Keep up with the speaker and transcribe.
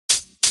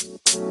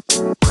All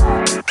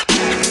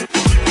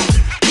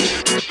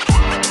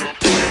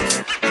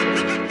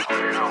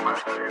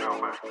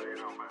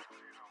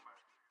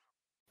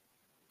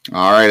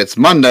right, it's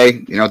Monday.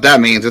 You know what that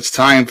means. It's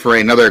time for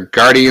another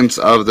Guardians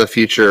of the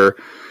Future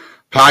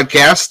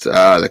podcast.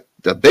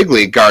 The big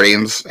league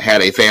Guardians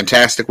had a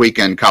fantastic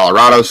weekend in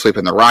Colorado,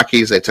 sweeping the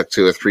Rockies. They took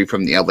 2 of 3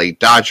 from the LA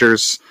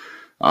Dodgers.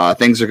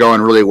 Things are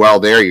going really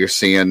well there. You're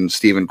seeing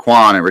Stephen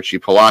Kwan and Richie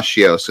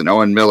Palacios and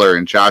Owen Miller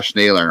and Josh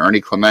Naylor and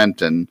Ernie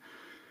Clement and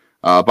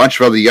a bunch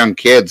of other young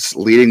kids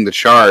leading the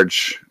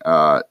charge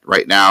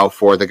right now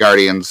for the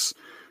Guardians,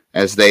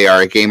 as they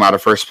are a game out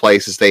of first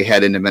place as they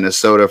head into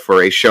Minnesota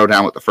for a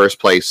showdown with the first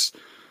place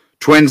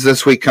Twins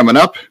this week coming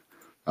up.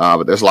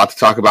 But there's a lot to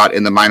talk about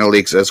in the minor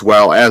leagues as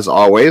well, as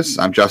always.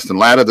 I'm Justin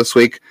Latta this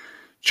week,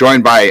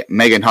 joined by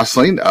Megan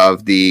Hustling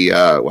of the,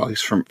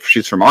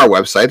 she's from our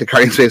website, the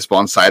Guardians Baseball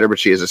Insider, but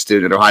she is a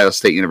student at Ohio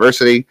State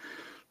University.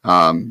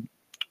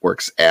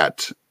 Works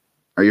at,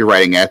 you're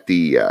writing at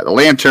the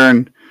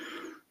Lantern,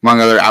 among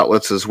other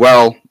outlets as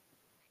well.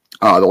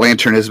 The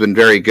Lantern has been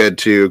very good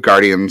to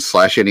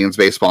Guardians/Indians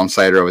Baseball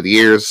Insider over the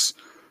years.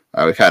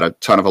 We've had a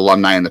ton of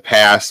alumni in the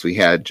past. We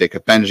had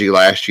Jacob Benji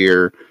last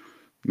year.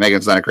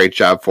 Megan's done a great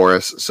job for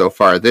us so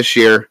far this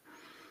year.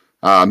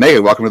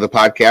 Megan, welcome to the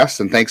podcast,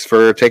 and thanks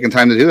for taking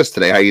time to do this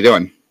today. How you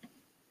doing?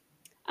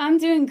 I'm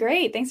doing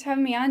great. Thanks for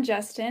having me on,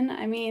 Justin.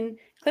 I mean,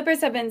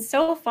 Clippers have been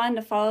so fun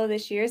to follow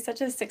this year.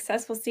 Such a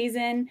successful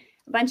season,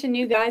 a bunch of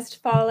new guys to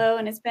follow,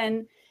 and it's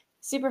been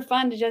super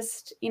fun to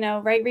just,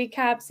 write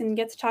recaps and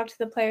get to talk to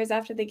the players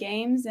after the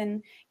games,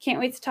 and can't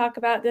wait to talk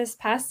about this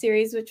past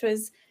series, which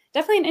was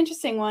definitely an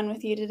interesting one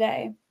with you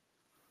today.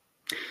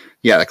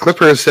 Yeah, the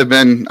Clippers have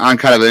been on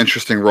kind of an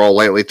interesting roll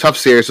lately. Tough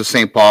series with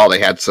St. Paul. They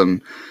had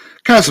some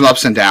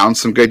ups and downs,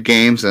 some good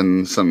games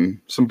and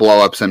some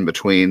blow-ups in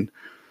between.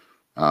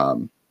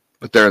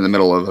 But they're in the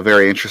middle of a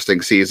very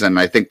interesting season.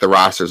 I think the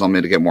roster's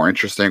only to get more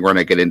interesting. We're going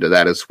to get into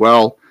that as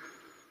well.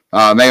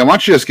 Megan, why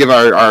don't you just give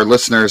our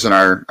listeners and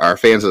our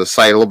fans of the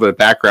site a little bit of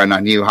background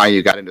on you, how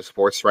you got into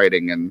sports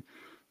writing, and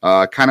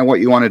kind of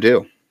what you want to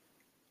do.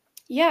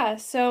 Yeah,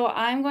 so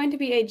I'm going to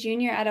be a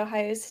junior at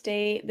Ohio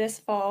State this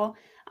fall.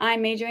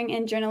 I'm majoring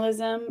in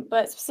journalism,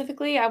 but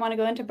specifically I want to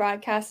go into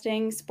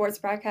broadcasting, sports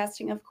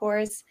broadcasting, of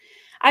course.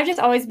 I've just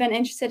always been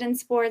interested in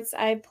sports.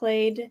 I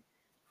played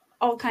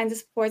all kinds of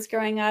sports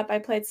growing up. I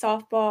played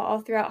softball all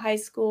throughout high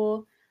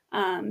school.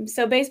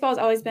 So baseball has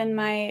always been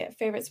my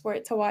favorite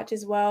sport to watch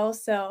as well.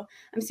 So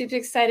I'm super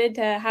excited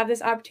to have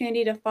this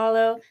opportunity to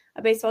follow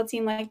a baseball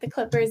team like the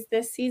Clippers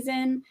this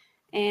season.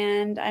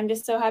 And I'm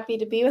just so happy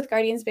to be with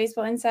Guardians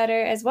Baseball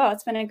Insider as well.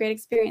 It's been a great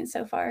experience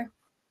so far.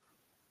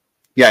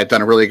 Yeah, I've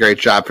done a really great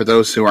job. For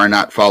those who are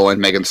not following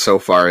Megan so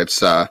far,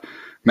 it's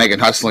Megan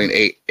Hustling,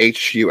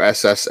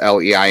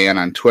 Husslein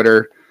on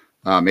Twitter.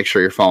 Make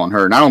sure you're following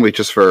her, not only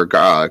just for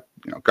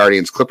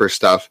Guardians Clippers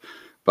stuff,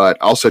 but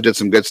also did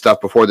some good stuff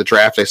before the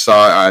draft. I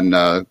saw on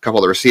a couple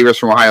of the receivers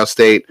from Ohio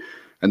State,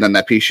 and then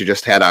that piece you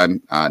just had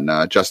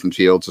on Justin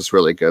Fields is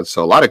really good.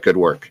 So a lot of good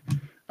work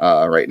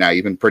right now.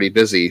 You've been pretty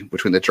busy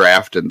between the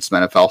draft and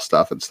some NFL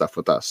stuff and stuff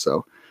with us.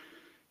 So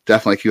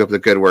definitely keep up the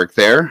good work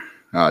there.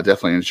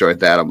 Definitely enjoyed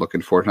that. I'm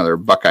looking forward to another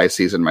Buckeye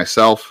season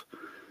myself.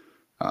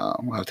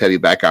 We'll have to have you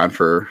back on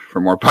for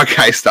more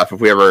Buckeye stuff if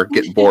we ever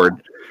get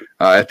bored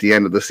at the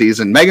end of the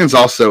season. Megan's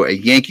also a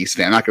Yankees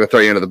fan. I'm not going to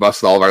throw you under the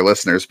bus with all of our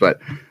listeners, but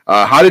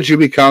how did you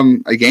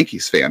become a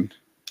Yankees fan?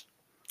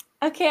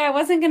 Okay, I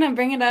wasn't going to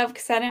bring it up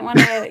because I didn't want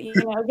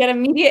to, get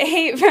immediate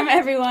hate from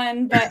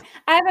everyone, but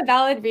I have a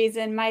valid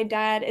reason. My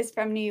dad is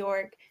from New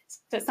York,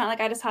 so it's not like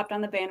I just hopped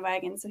on the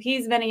bandwagon. So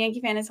he's been a Yankee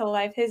fan his whole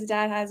life. His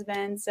dad has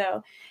been,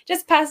 so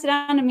just pass it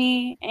on to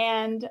me.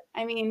 And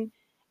I mean,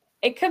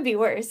 it could be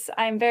worse.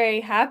 I'm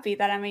very happy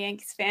that I'm a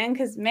Yankees fan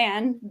because,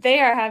 man, they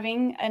are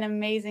having an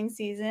amazing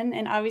season.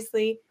 And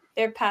obviously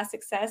their past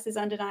success is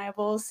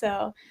undeniable.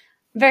 So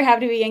I'm very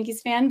happy to be a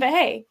Yankees fan. But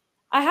hey,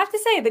 I have to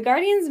say the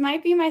Guardians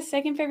might be my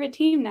second favorite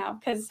team now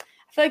because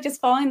I feel like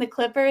just following the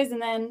Clippers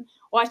and then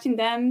watching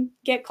them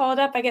get called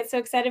up, I get so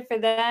excited for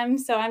them.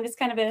 So I'm just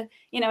kind of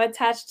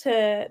attached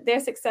to their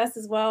success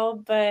as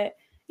well. But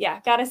yeah,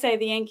 gotta say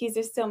the Yankees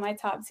are still my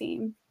top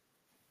team.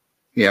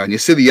 Yeah, when you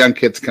see the young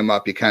kids come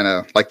up, you kind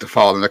of like to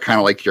follow them. They're kind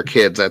of like your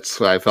kids. That's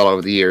what I felt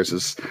over the years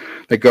is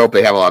they go up,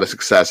 they have a lot of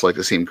success, like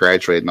to see them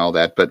graduate and all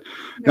that. But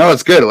no,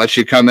 it's good. It lets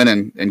you come in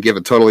and give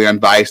a totally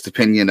unbiased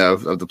opinion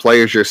of the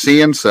players you're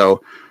seeing.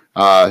 So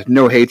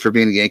no hate for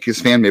being a Yankees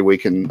fan. Maybe we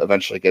can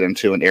eventually get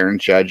into an Aaron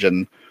Judge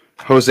and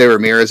Jose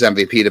Ramirez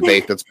MVP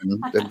debate that's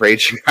been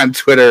raging on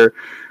Twitter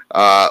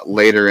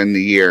later in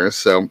the year.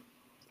 So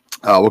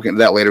we'll get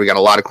into that later. We got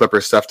a lot of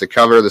Clippers stuff to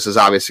cover. This is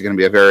obviously going to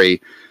be a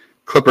very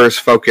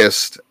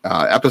Clippers-focused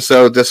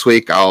episode this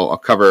week. I'll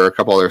cover a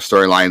couple other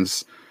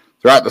storylines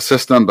throughout the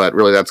system, but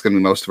really that's going to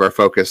be most of our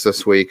focus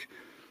this week.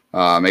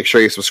 Make sure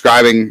you're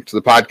subscribing to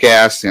the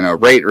podcast.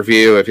 Rate,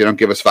 review. If you don't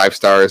give us 5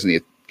 stars and you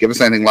give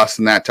us anything less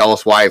than that, tell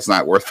us why it's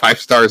not worth 5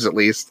 stars at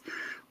least.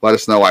 Let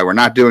us know why we're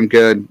not doing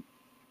good.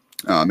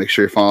 Make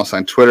sure you follow us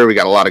on Twitter. We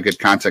got a lot of good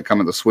content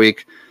coming this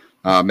week.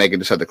 Megan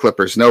just had the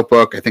Clippers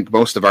notebook. I think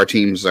most of our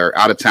teams are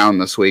out of town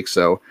this week,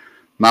 so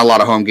not a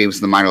lot of home games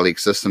in the minor league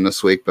system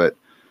this week, but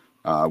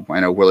I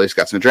know Willie's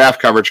got some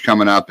draft coverage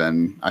coming up,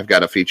 and I've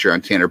got a feature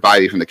on Tanner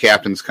Bybee from the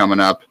Captains coming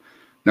up.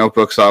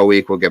 Notebooks all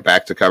week. We'll get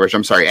back to coverage.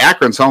 I'm sorry,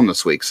 Akron's home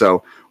this week,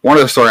 so one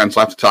of the storylines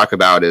left to talk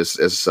about is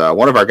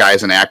one of our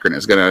guys in Akron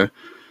is going to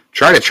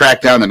try to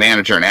track down the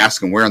manager and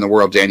ask him where in the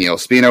world Daniel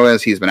Espino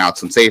is. He's been out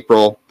since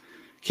April.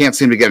 Can't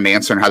seem to get an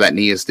answer on how that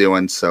knee is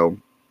doing, so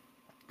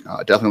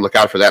definitely look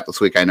out for that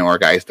this week. I know our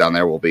guys down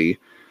there will be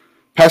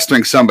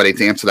pestering somebody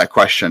to answer that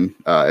question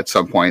at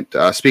some point.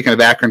 Speaking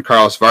of Akron,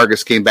 Carlos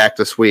Vargas came back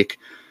this week.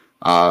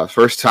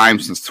 First time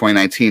since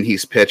 2019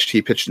 he's pitched.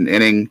 He pitched an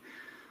inning,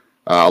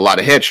 a lot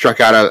of hits, struck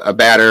out a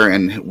batter,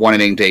 and one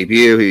inning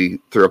debut. He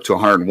threw up to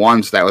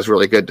 101, so that was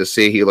really good to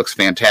see. He looks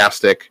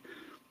fantastic.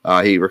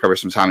 He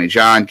recovers from Tommy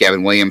John.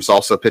 Gavin Williams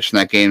also pitched in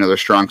that game, another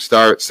strong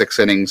start. 6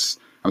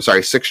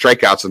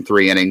 strikeouts in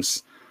 3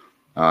 innings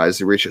as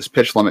he reached his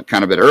pitch limit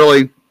kind of a bit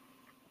early.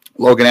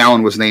 Logan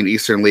Allen was named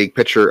Eastern League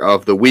Pitcher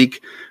of the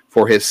Week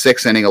for his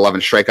 6-inning,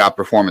 11-strikeout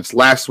performance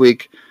last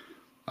week.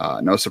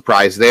 No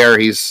surprise there.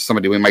 He's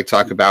somebody we might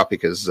talk about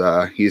because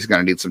he's going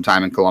to need some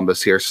time in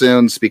Columbus here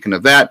soon. Speaking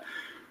of that,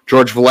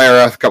 George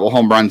Valera, a couple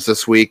home runs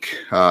this week,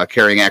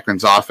 carrying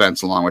Akron's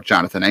offense along with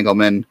Jonathan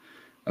Engelman.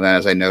 And then,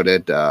 as I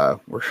noted,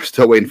 we're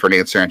still waiting for an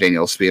answer on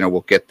Daniel Espino.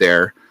 We'll get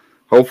there.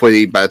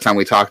 Hopefully, by the time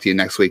we talk to you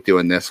next week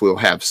doing this, we'll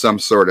have some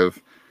sort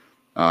of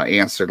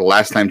answer. The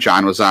last time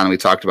John was on, we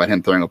talked about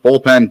him throwing a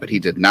bullpen, but he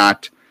did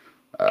not.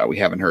 We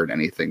haven't heard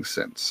anything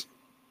since.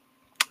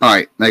 All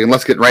right, Megan,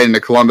 let's get right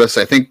into Columbus.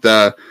 I think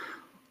the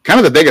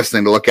biggest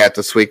thing to look at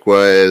this week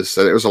was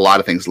there was a lot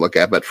of things to look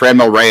at, but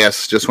Franmil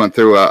Reyes just went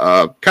through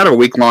a kind of a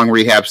week-long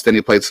rehab stint.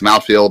 He played some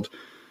outfield,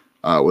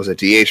 was a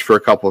DH for a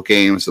couple of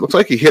games. It looks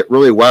like he hit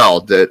really well.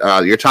 Did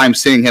your time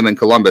seeing him in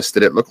Columbus,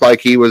 did it look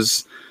like he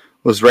was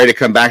ready to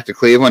come back to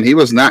Cleveland? He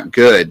was not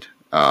good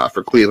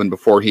for Cleveland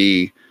before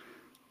he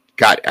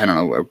got, I don't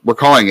know, we're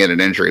calling it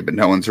an injury, but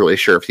no one's really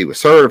sure if he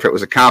was hurt or if it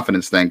was a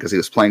confidence thing because he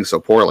was playing so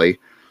poorly.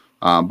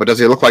 But does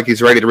he look like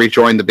he's ready to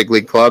rejoin the big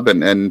league club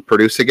and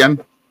produce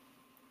again?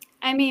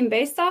 I mean,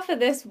 based off of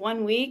this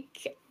 1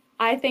 week,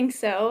 I think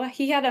so.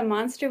 He had a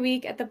monster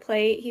week at the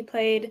plate. He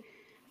played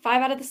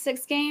 5 out of the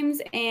 6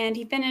 games, and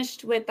he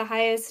finished with the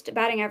highest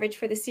batting average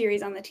for the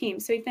series on the team.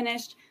 So he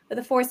finished with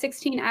a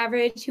 .416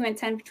 average. He went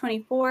 10 for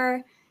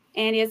 24,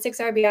 and he had 6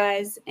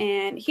 RBIs,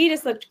 and he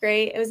just looked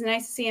great. It was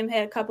nice to see him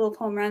hit a couple of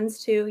home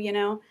runs too. You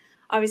know,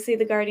 obviously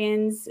the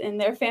Guardians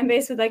and their fan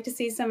base would like to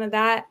see some of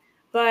that,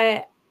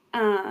 but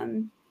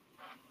I'm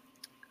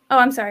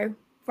sorry,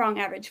 wrong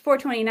average,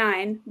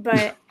 429.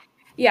 But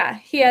yeah,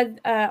 he had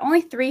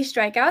only 3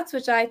 strikeouts,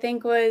 which I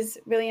think was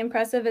really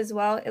impressive as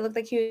well. It looked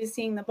like he was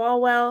seeing the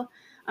ball well,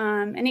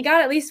 and he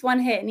got at least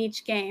 1 hit in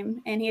each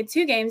game, and he had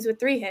 2 games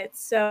with 3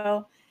 hits.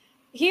 So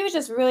he was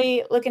just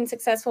really looking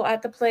successful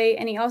at the plate,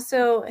 and he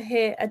also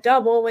hit a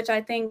double, which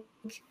I think,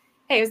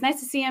 hey, it was nice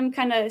to see him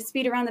kind of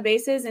speed around the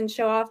bases and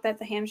show off that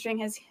the hamstring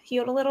has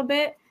healed a little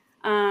bit.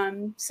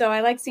 So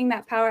I like seeing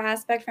that power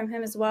aspect from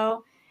him as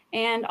well.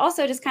 And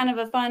also just kind of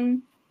a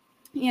fun,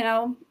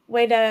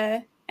 way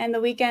to end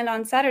the weekend.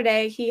 On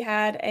Saturday, he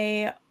had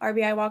a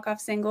RBI walk-off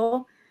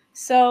single.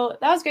 So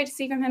that was great to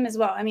see from him as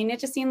well. I mean, it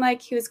just seemed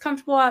like he was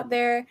comfortable out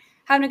there,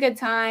 having a good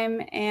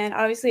time, and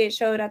obviously it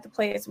showed at the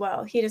plate as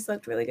well. He just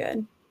looked really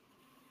good.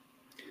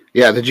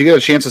 Yeah, did you get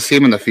a chance to see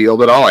him in the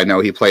field at all? I know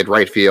he played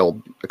right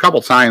field a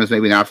couple times,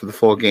 maybe not for the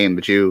full game.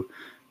 Did you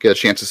get a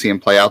chance to see him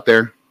play out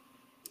there?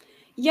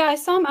 Yeah, I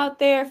saw him out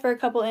there for a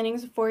couple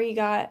innings before he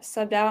got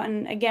subbed out.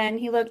 And again,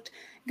 he looked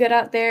good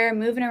out there,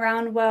 moving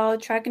around well,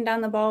 tracking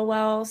down the ball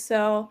well.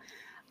 So,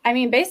 I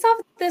mean, based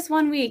off this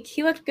 1 week,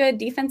 he looked good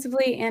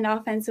defensively and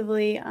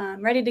offensively,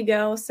 ready to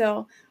go.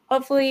 So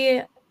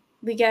hopefully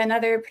we get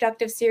another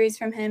productive series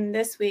from him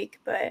this week.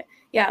 But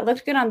yeah, it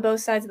looked good on both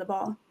sides of the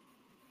ball.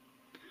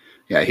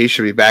 Yeah, he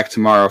should be back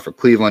tomorrow for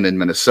Cleveland and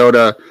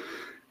Minnesota.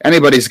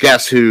 Anybody's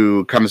guess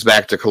who comes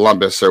back to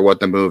Columbus or what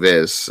the move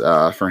is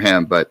for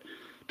him, but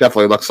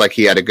definitely looks like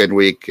he had a good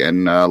week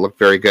and looked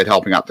very good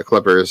helping out the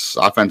Clippers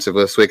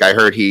offensively this week. I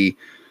heard he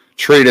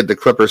treated the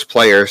Clippers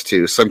players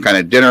to some kind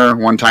of dinner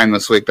one time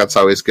this week. That's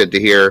always good to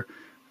hear.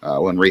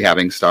 When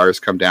rehabbing stars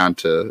come down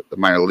to the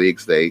minor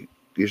leagues, they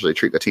usually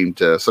treat the team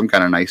to some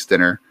kind of nice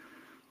dinner.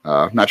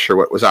 Not sure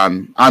what was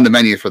on the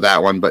menu for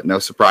that one, but no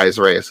surprise.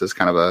 Reyes is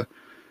kind of a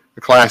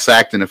class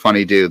act and a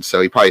funny dude,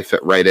 so he probably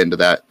fit right into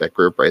that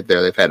group right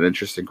there. They've had an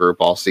interesting group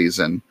all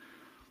season.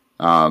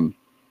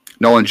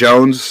 Nolan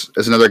Jones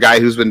is another guy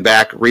who's been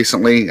back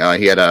recently.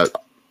 He had an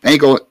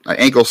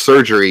ankle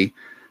surgery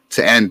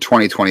to end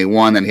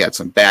 2021, and he had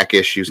some back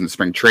issues in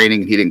spring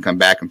training. He didn't come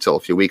back until a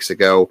few weeks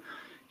ago.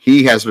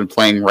 He has been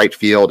playing right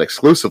field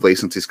exclusively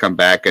since he's come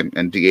back and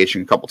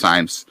DHing a couple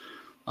times.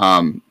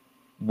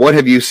 What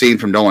have you seen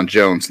from Nolan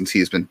Jones since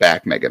he's been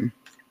back, Megan?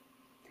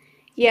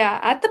 Yeah,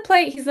 at the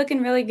plate, he's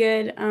looking really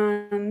good.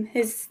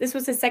 This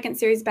was his second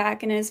series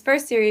back. In his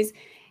first series,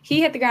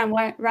 he hit the ground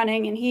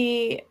running, and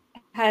he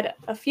had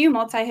a few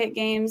multi-hit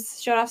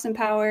games, showed off some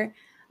power.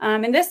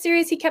 In this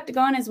series, he kept it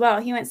going as well.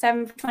 He went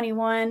 7 for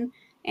 21,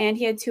 and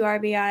he had 2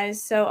 RBIs.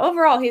 So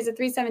overall, he has a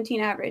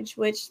 317 average,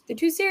 which the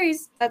 2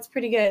 series, that's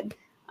pretty good.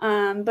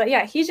 But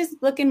yeah, he's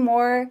just looking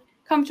more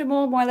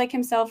comfortable, more like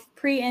himself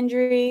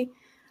pre-injury.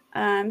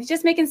 He's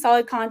just making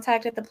solid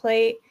contact at the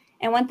plate.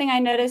 And one thing I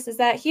noticed is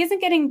that he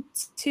isn't getting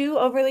too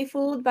overly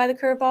fooled by the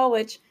curveball,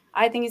 which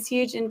I think is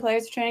huge in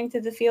players returning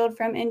to the field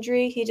from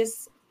injury. He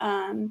just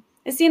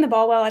is seeing the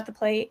ball well at the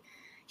plate.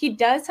 He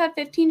does have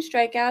 15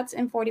 strikeouts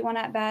and 41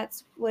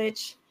 at-bats,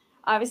 which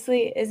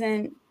obviously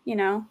isn't,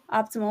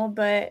 optimal.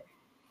 But,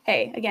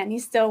 hey, again,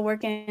 he's still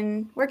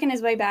working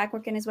his way back,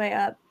 working his way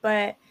up.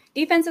 But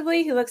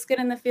defensively, he looks good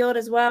in the field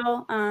as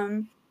well.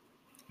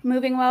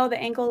 Moving well, the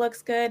ankle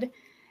looks good.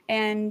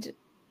 And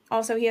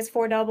also he has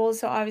 4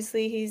 doubles, so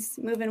obviously he's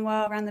moving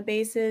well around the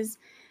bases.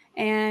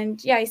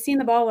 And, yeah, he's seeing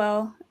the ball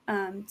well,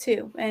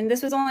 too. And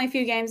this was only a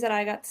few games that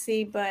I got to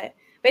see, but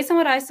based on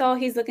what I saw,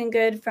 he's looking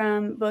good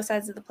from both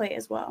sides of the plate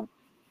as well.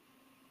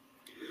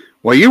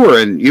 Well, you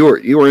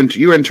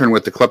interned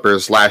with the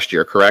Clippers last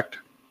year, correct?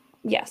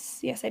 Yes,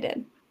 I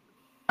did.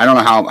 I don't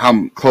know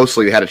how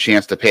closely you had a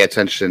chance to pay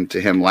attention to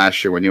him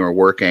last year when you were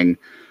working.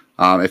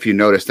 If you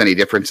noticed any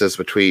differences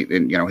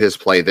between his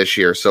play this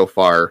year so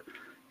far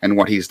and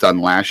what he's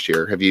done last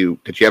year, did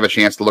you have a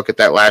chance to look at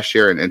that last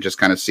year and just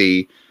kind of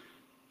see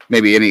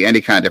maybe any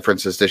kind of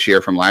differences this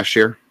year from last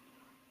year?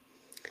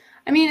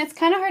 I mean, it's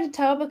kind of hard to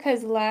tell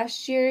because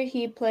last year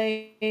he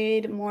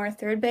played more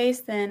third base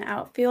than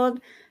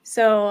outfield.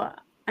 So,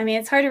 I mean,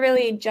 it's hard to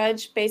really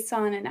judge based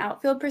on an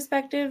outfield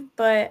perspective,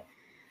 but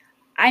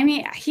I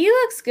mean, he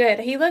looks good.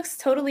 He looks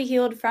totally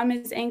healed from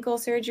his ankle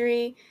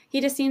surgery.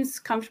 He just seems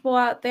comfortable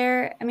out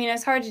there. I mean,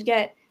 it's hard to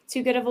get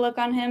too good of a look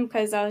on him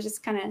because I was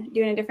just kind of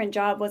doing a different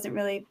job, wasn't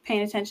really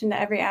paying attention to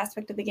every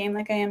aspect of the game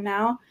like I am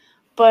now.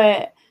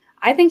 But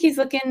I think he's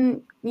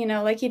looking,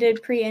 like he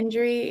did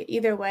pre-injury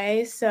either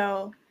way.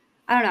 So,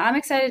 I don't know. I'm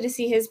excited to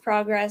see his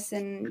progress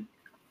and,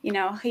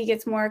 he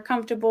gets more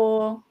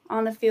comfortable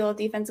on the field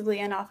defensively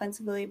and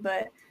offensively.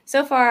 But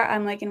so far,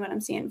 I'm liking what I'm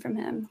seeing from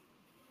him.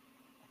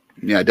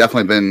 Yeah,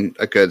 definitely been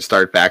a good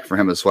start back for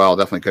him as well.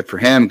 Definitely good for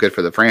him, good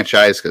for the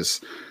franchise because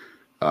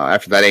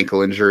after that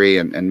ankle injury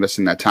and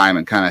missing that time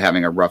and kind of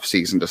having a rough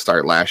season to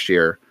start last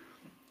year,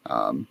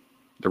 the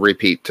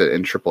repeat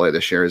in AAA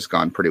this year has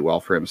gone pretty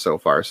well for him so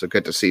far. So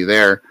good to see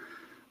there.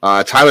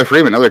 Tyler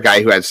Freeman, another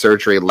guy who had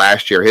surgery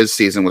last year. His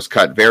season was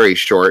cut very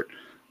short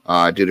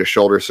due to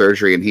shoulder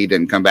surgery, and he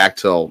didn't come back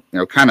till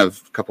kind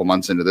of a couple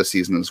months into this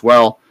season as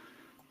well.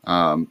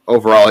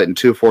 Overall, hitting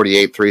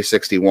 248,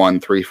 361,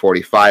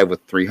 345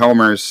 with 3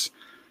 homers.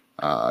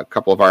 A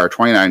couple of our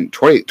 28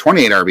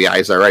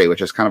 RBIs already,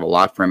 which is kind of a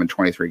lot for him in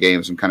 23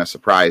 games. I'm kind of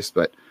surprised,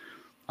 but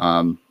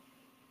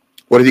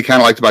what have you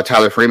kind of liked about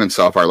Tyler Freeman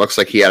so far? Looks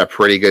like he had a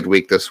pretty good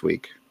week this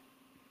week.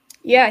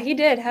 Yeah, he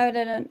did.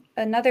 Had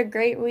another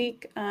great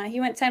week. He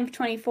went 10 for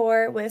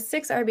 24 with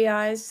 6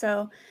 RBIs.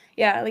 So,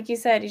 yeah, like you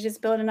said, he's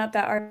just building up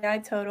that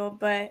RBI total.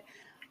 But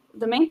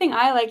the main thing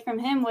I liked from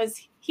him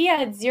was he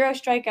had 0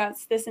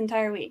 strikeouts this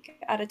entire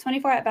week. Out of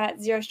 24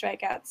 at-bats, 0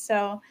 strikeouts.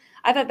 So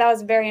I thought that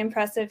was very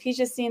impressive. He's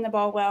just seeing the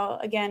ball well,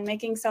 again,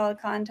 making solid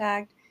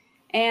contact.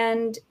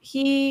 And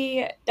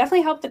he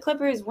definitely helped the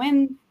Clippers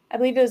win, I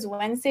believe it was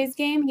Wednesday's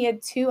game. He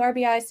had 2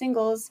 RBI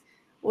singles,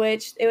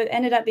 which it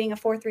ended up being a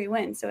 4-3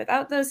 win. So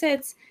without those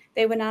hits,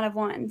 they would not have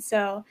won.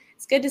 So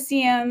it's good to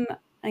see him,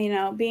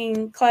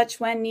 being clutch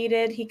when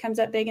needed. He comes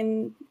up big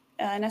in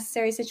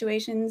necessary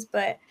situations,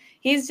 but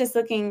he's just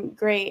looking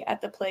great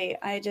at the plate.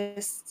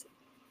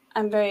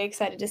 I'm very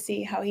excited to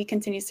see how he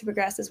continues to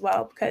progress as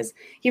well because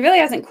he really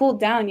hasn't cooled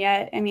down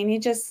yet. I mean, he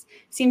just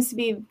seems to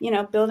be,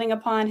 building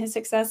upon his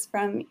success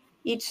from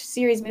each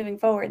series moving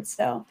forward.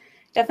 So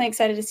definitely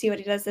excited to see what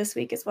he does this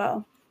week as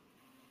well.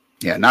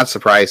 Yeah, not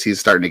surprised he's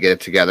starting to get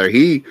it together.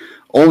 He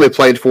only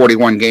played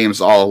 41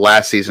 games all of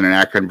last season in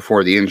Akron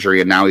before the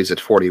injury, and now he's at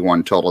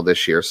 41 total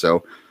this year.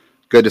 So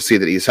good to see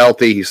that he's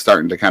healthy. He's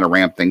starting to kind of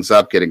ramp things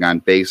up, getting on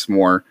base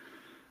more.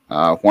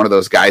 One of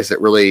those guys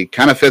that really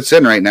kind of fits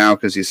in right now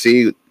because you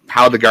see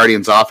how the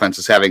Guardians offense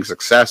is having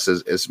success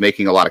is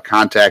making a lot of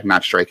contact,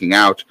 not striking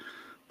out,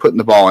 putting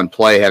the ball in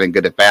play, having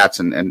good at-bats,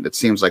 and it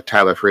seems like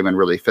Tyler Freeman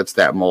really fits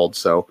that mold.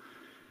 So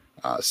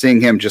seeing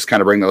him just kind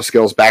of bring those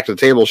skills back to the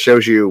table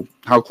shows you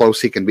how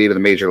close he can be to the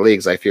major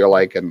leagues, I feel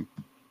like, and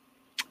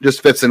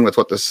just fits in with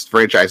what this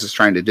franchise is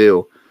trying to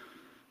do.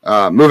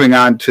 Moving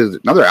on to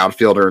another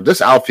outfielder.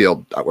 This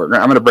outfield, I'm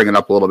going to bring it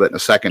up a little bit in a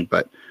second,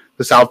 but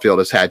this outfield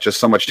has had just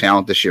so much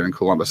talent this year in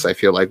Columbus. I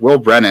feel like Will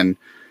Brennan,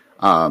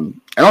 I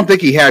don't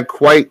think he had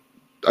quite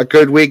a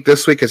good week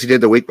this week as he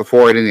did the week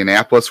before in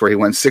Indianapolis where he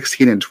went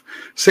 16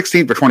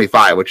 for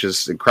 25, which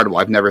is incredible.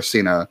 I've never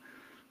seen a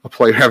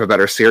player have a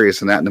better series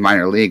than that in the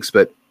minor leagues.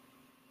 But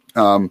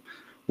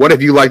what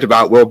have you liked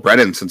about Will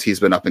Brennan since he's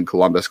been up in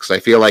Columbus? Because I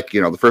feel like,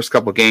 the first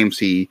couple of games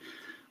he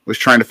was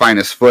trying to find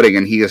his footing,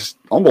 and he has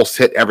almost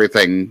hit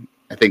everything,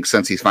 I think,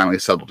 since he's finally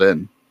settled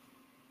in.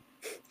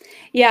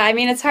 Yeah, I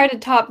mean, it's hard to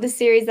top the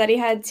series that he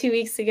had 2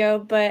 weeks ago,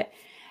 but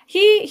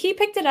He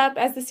picked it up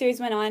as the series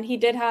went on. He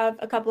did have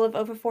a couple of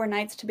over 4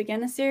 nights to begin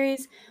the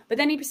series, but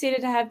then he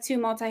proceeded to have 2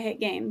 multi-hit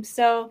games.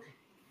 So,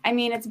 I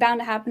mean, it's bound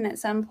to happen at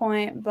some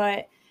point,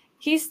 but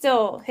he's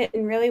still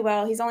hitting really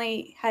well. He's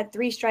only had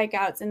 3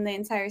 strikeouts in the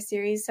entire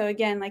series. So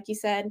again, like you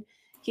said,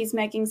 he's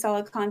making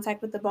solid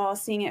contact with the ball,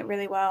 seeing it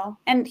really well.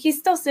 And he's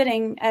still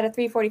sitting at a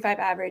 345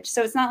 average.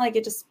 So it's not like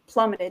it just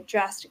plummeted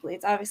drastically.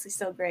 It's obviously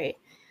still great.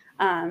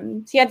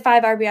 He had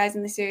 5 RBIs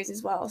in the series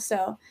as well.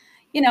 So,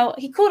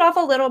 he cooled off a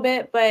little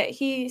bit, but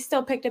he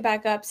still picked it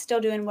back up, still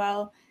doing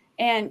well.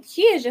 And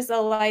he is just a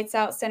lights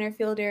out center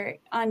fielder.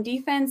 On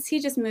defense, he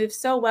just moves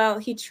so well.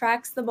 He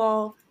tracks the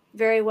ball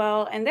very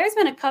well. And there's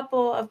been a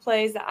couple of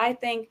plays that I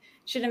think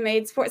should have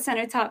made Sports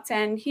Center top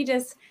 10. He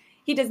does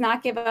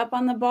not give up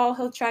on the ball.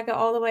 He'll track it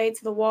all the way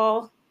to the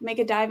wall, make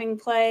a diving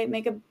play,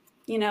 make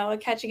a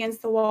catch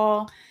against the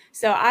wall.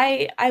 So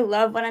I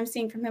love what I'm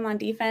seeing from him on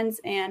defense.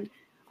 And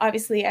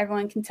obviously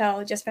everyone can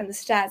tell just from the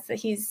stats that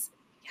he's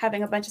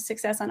having a bunch of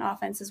success on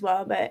offense as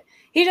well. But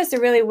he's just a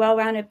really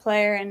well-rounded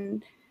player,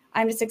 and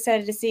I'm just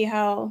excited to see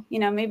how,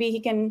 maybe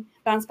he can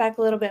bounce back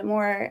a little bit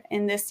more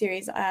in this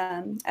series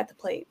at the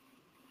plate.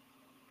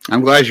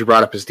 I'm glad you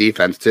brought up his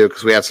defense, too,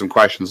 because we had some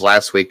questions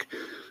last week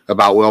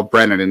about Will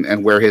Brennan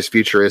and where his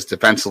future is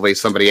defensively.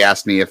 Somebody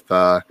asked me if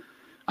I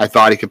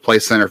thought he could play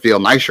center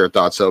field, and I sure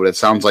thought so, but it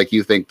sounds like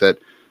you think that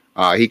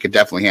he could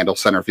definitely handle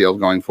center field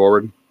going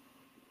forward.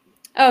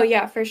 Oh,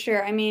 yeah, for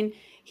sure. I mean,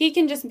 he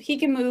can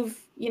move,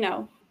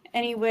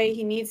 any way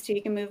he needs to.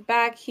 He can move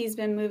back. He's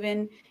been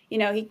moving,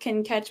 he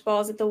can catch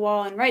balls at the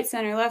wall in right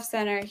center, left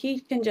center.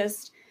 He's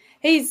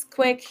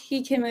quick.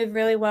 He can move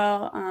really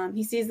well.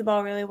 He sees the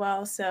ball really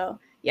well. So,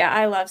 yeah,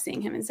 I love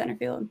seeing him in center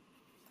field.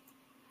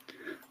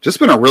 Just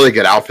been a really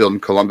good outfield in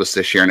Columbus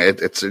this year. And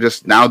it's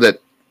just now that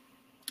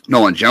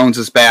Nolan Jones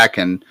is back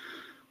and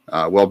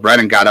Will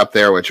Brennan got up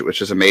there,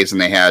 which is amazing.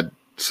 They had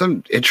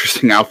some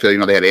interesting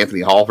outfield. They had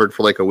Anthony Halford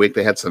for like a week.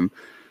 They had some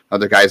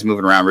other guys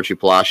moving around. Richie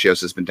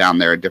Palacios has been down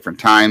there at different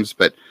times.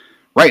 But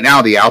right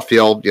now, the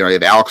outfield, you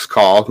have Alex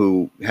Call,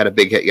 who had a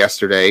big hit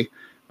yesterday.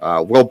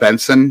 Will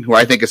Benson, who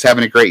I think is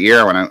having a great year.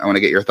 I want to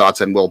get your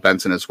thoughts on Will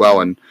Benson as well.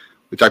 And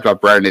we talked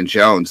about Brandon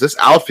Jones. This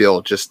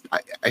outfield, just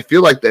I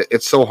feel like that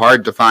it's so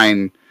hard to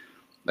find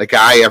a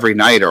guy every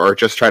night or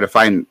just try to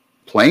find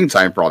playing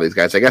time for all these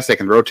guys. I guess they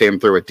can rotate him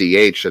through at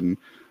DH, and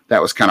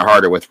that was kind of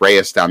harder with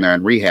Reyes down there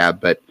in rehab.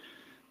 But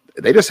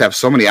they just have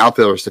so many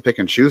outfielders to pick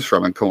and choose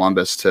from in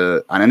Columbus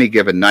to, on any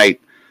given night,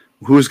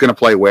 who's going to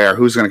play where,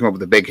 who's going to come up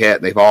with a big hit.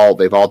 They've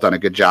all done a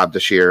good job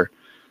this year.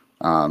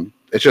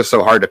 It's just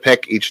so hard to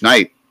pick each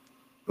night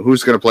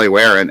who's going to play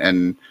where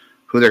and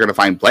who they're going to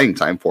find playing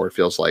time for, it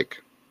feels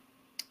like.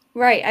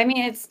 Right. I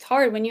mean, it's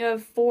hard when you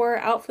have 4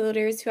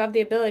 outfielders who have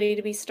the ability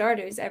to be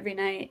starters every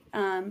night.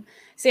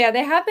 So, yeah,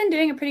 they have been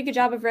doing a pretty good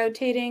job of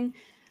rotating.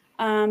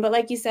 But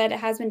like you said, it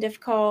has been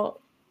difficult,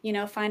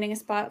 finding a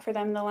spot for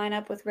them in the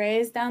lineup with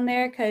Reyes down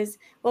there because,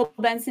 well,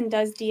 Benson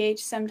does DH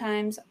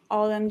sometimes.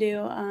 All of them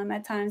do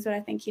at times, but I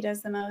think he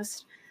does the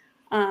most.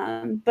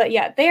 But,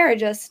 yeah, they are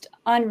just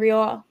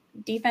unreal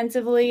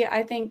defensively.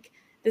 I think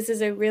this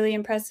is a really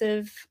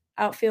impressive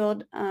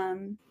outfield,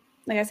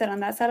 like I said, on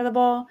that side of the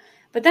ball.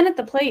 But then at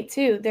the plate,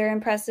 too, they're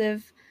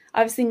impressive.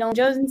 Obviously, Nolan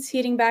Jones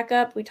heating back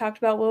up. We talked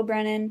about Will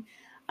Brennan.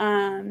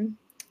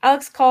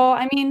 Alex Call,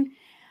 I mean,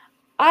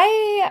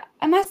 I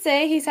must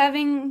say he's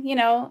having,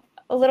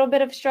 a little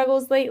bit of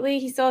struggles lately.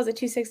 He still has a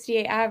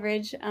 268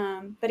 average,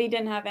 but he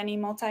didn't have any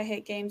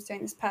multi-hit games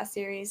during this past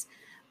series.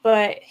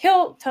 But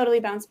he'll totally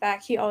bounce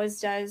back. He always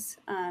does.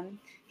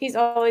 He's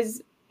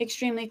always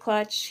extremely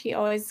clutch. He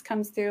always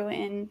comes through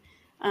in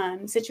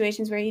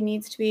situations where he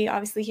needs to be.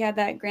 Obviously, he had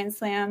that Grand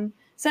Slam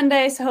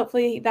Sunday, so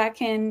hopefully that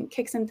can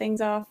kick some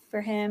things off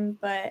for him.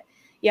 But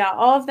yeah,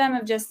 all of them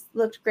have just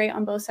looked great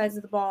on both sides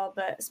of the ball,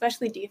 but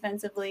especially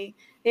defensively.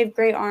 They have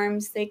great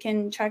arms. They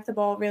can track the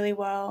ball really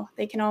well.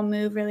 They can all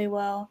move really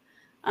well.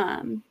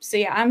 So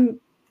yeah,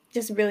 I'm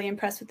just really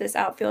impressed with this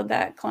outfield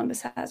that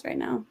Columbus has right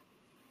now.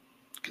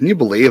 Can you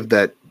believe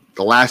that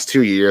the last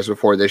 2 years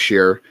before this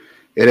year,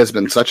 it has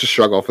been such a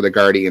struggle for the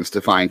Guardians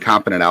to find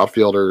competent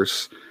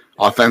outfielders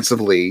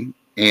offensively?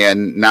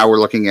 And now we're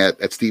looking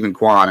at Stephen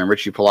Kwan and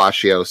Richie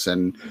Palacios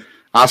and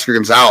Oscar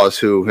Gonzalez,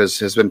 who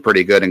has been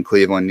pretty good in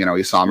Cleveland.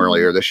 You saw him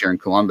earlier this year in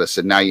Columbus.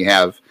 And now you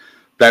have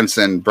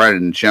Benson,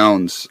 Brennan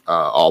Jones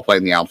all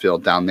playing the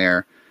outfield down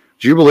there.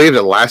 Do you believe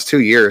that the last 2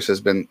 years has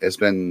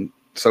been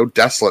so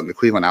desolate in the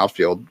Cleveland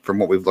outfield from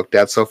what we've looked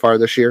at so far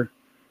this year?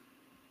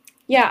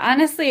 Yeah,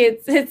 honestly,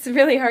 it's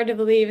really hard to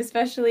believe,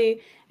 especially,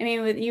 I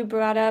mean, with you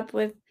brought up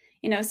with,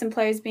 some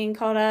players being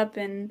called up,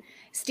 and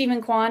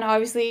Stephen Kwan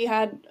obviously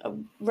had a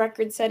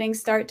record-setting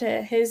start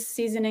to his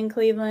season in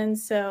Cleveland.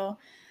 So,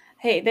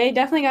 hey, they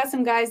definitely got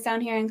some guys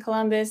down here in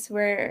Columbus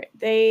where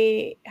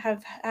they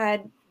have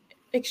had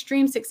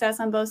extreme success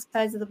on both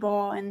sides of the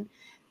ball, and,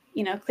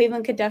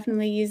 Cleveland could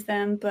definitely use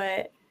them.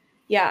 But,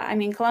 yeah, I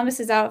mean,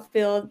 Columbus's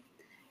outfield,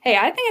 hey,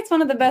 I think it's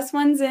one of the best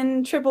ones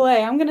in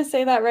AAA. I'm going to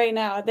say that right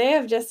now. They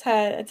have just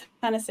had a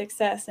ton of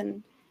success,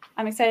 and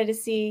I'm excited to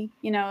see,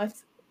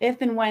 if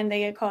and when they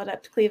get called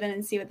up to Cleveland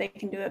and see what they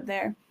can do up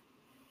there.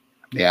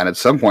 Yeah, and at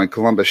some point,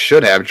 Columbus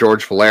should have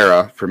George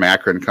Valera from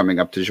Akron coming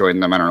up to join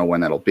them. I don't know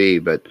when that'll be,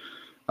 but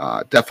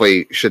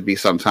definitely should be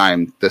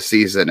sometime this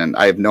season. And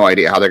I have no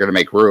idea how they're going to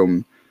make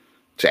room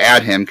to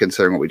add him,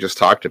 considering what we just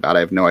talked about. I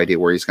have no idea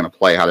where he's going to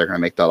play, how they're going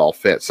to make that all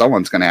fit.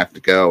 Someone's going to have to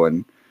go.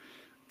 And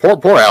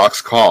poor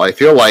Alex Call. I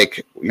feel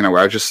like, I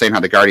was just saying how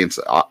the Guardians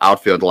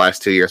outfield the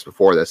last 2 years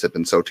before this had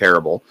been so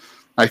terrible.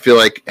 I feel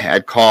like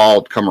had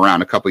Call come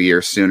around a couple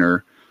years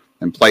sooner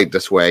and played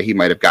this way, he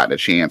might have gotten a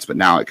chance, but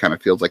now it kind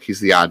of feels like he's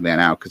the odd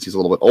man out because he's a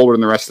little bit older than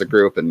the rest of the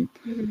group, and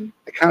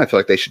I kind of feel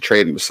like they should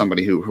trade him to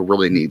somebody who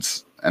really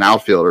needs an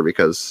outfielder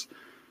because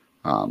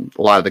a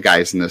lot of the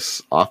guys in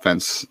this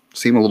offense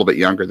seem a little bit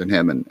younger than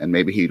him, and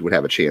maybe he would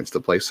have a chance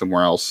to play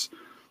somewhere else.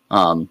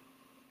 I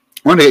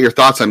wanted to get your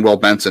thoughts on Will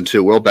Benson,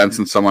 too. Will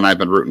Benson's someone I've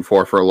been rooting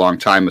for a long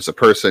time as a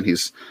person.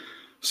 He's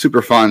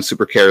super fun,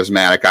 super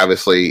charismatic,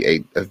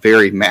 obviously a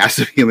very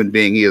massive human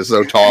being. He is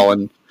so tall,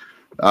 and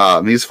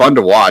he's fun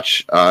to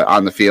watch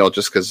on the field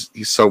just because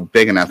he's so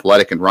big and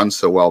athletic and runs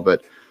so well.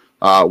 But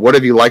what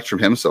have you liked from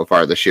him so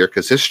far this year?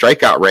 Because his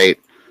strikeout rate,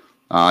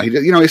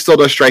 he still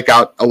does strike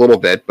out a little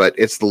bit, but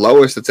it's the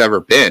lowest it's ever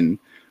been,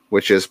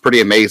 which is pretty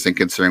amazing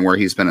considering where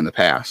he's been in the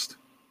past.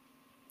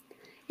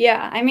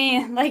 Yeah, I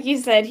mean, like you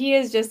said, he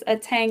is just a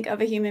tank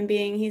of a human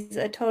being. He's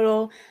a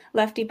total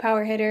lefty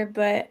power hitter,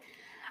 but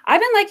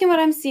I've been liking what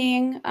I'm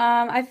seeing.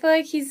 I feel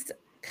like he's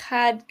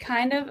had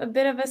kind of a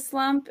bit of a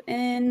slump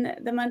in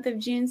the month of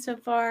June so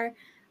far.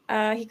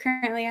 He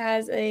currently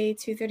has a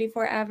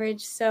 234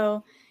 average.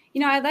 So,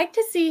 I'd like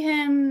to see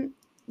him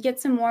get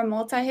some more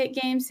multi-hit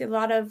games, a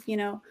lot of,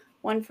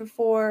 1 for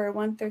 4 or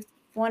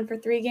 1 for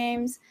 3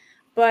 games.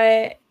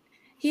 But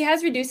he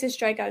has reduced his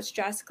strikeouts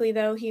drastically,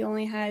 though. He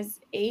only has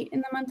 8 in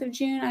the month of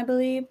June, I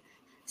believe.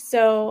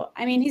 So,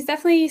 I mean, he's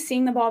definitely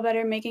seeing the ball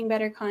better, making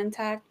better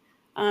contact.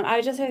 I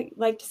would just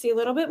like to see a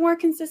little bit more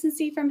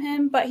consistency from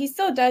him, but he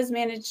still does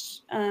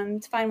manage to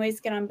find ways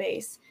to get on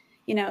base.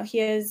 He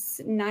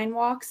has 9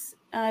 walks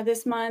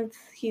this month.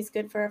 He's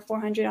good for a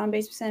 400 on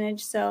base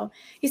percentage. So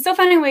he's still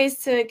finding ways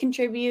to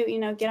contribute,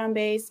 get on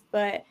base.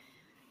 But,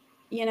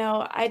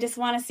 I just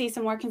want to see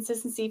some more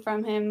consistency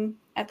from him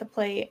at the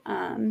plate.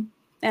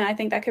 And I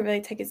think that could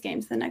really take his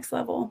game to the next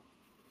level.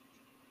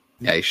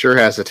 Yeah, he sure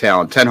has the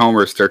talent. 10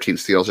 homers, 13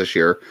 steals this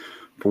year.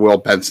 For Will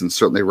Benson,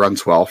 certainly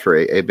runs well for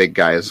a big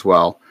guy as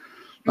well.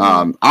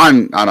 On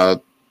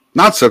a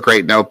not so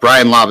great note,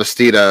 Brian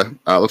Lavastida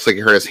looks like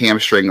he hurt his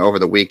hamstring over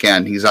the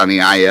weekend. He's on the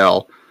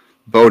IL.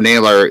 Bo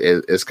Naylor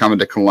is coming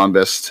to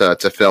Columbus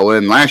to fill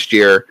in. Last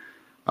year,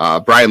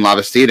 Brian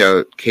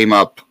Lavastida came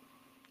up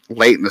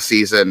late in the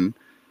season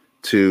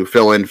to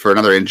fill in for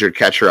another injured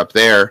catcher up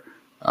there,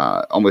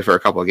 only for a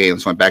couple of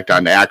games, went back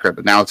down to Akron,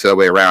 but now it's the other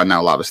way around.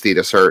 Now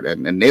Lavastida's hurt,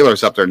 and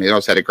Naylor's up there.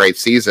 Naylor's had a great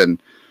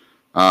season.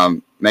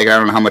 Megan, I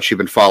don't know how much you've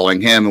been following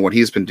him and what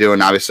he's been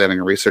doing, obviously having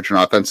a research and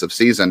offensive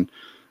season.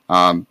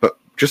 But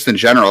just in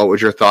general, what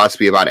would your thoughts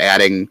be about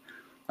adding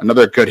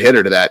another good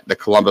hitter to the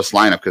Columbus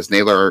lineup? Because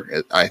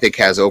Naylor, I think,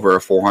 has over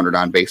a 400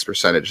 on base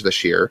percentage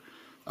this year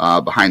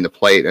behind the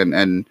plate.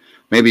 And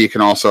maybe you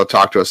can also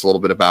talk to us a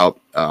little bit about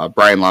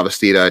Brian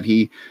Lavastida. And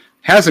he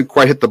hasn't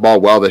quite hit the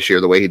ball well this year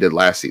the way he did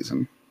last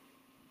season.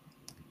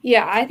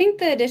 Yeah, I think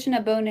the addition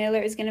of Bo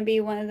Naylor is going to be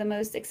one of the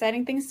most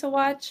exciting things to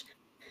watch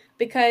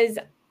because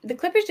the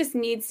Clippers just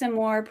need some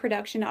more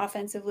production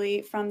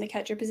offensively from the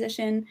catcher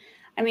position.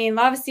 I mean,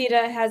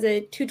 Lavastida has a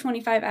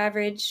 225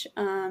 average.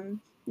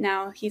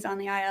 Now he's on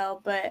the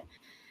IL, but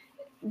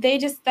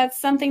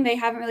that's something they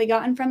haven't really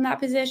gotten from that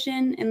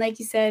position. And like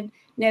you said,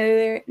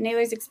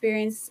 Naylor's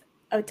experienced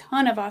a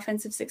ton of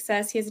offensive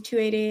success. He has a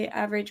 288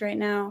 average right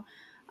now.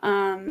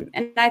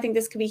 And I think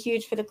this could be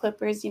huge for the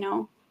Clippers.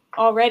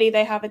 Already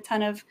they have a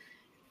ton of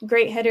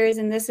great hitters,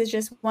 and this is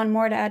just one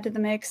more to add to the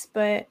mix.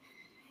 But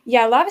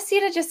yeah,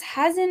 Lavastida just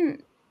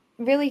hasn't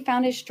really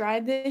found his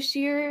stride this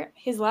year.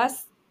 His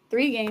last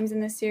 3 games in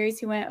this series,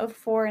 he went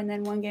 0-4, and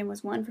then 1 game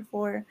was 1 for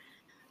 4.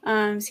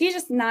 So he's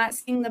just not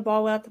seeing the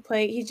ball well at the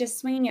plate. He's just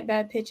swinging at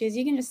bad pitches.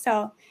 You can just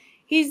tell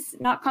he's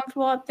not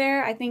comfortable up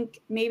there. I think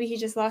maybe he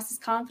just lost his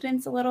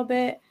confidence a little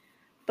bit,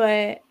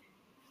 but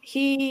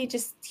he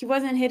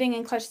wasn't hitting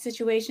in clutch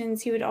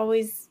situations. He would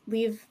always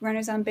leave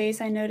runners on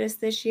base, I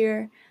noticed this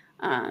year.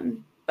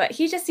 But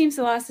he just seems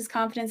to lost his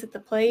confidence at the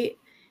plate.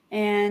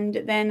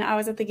 And then I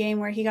was at the game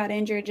where he got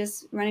injured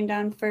just running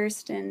down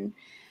first and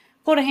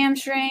pulled a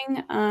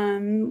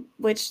hamstring,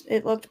 which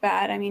it looked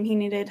bad. I mean, he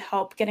needed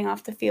help getting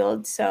off the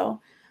field. So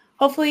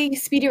hopefully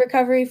speedy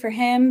recovery for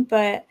him.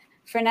 But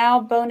for now,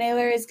 Bo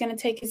Naylor is going to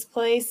take his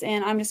place,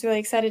 and I'm just really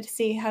excited to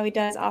see how he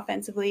does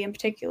offensively in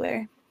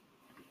particular.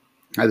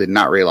 I did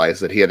not realize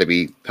that he had to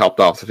be helped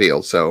off the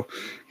field. So,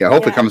 yeah, I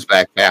hope it comes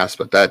back fast,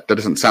 but that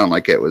doesn't sound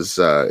like it was.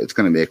 It's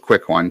going to be a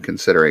quick one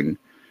considering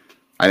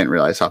I didn't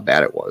realize how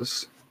bad it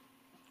was.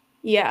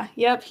 Yeah,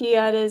 yep. He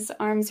had his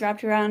arms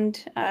wrapped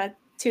around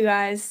 2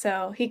 guys,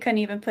 so he couldn't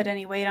even put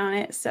any weight on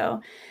it.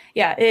 So,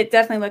 yeah, it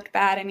definitely looked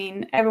bad. I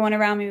mean, everyone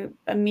around me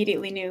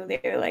immediately knew. They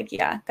were like,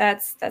 yeah,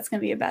 that's going to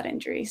be a bad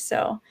injury.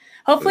 So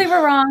hopefully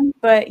we're wrong,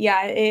 but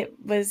yeah, it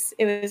was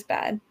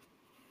bad.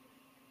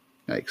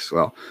 Yikes.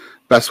 Well,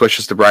 best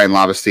wishes to Brian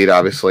Lavastide,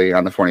 obviously,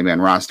 on the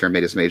 40-man roster,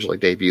 made his Major League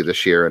debut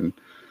this year and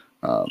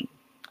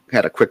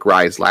had a quick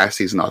rise last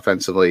season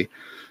offensively.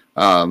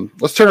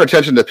 Let's turn our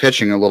attention to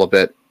pitching a little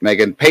bit,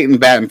 Megan. Peyton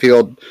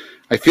Battenfield,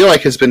 I feel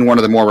like, has been one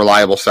of the more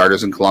reliable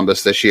starters in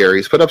Columbus this year.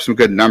 He's put up some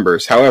good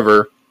numbers.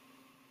 However,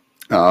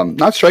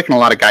 not striking a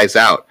lot of guys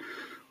out.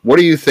 What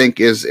do you think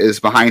is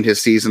behind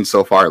his season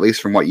so far, at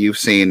least from what you've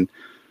seen?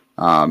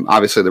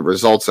 Obviously, the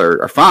results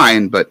are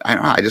fine, but I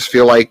don't know, I just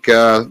feel like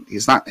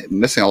he's not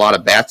missing a lot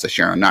of bats this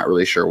year. I'm not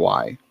really sure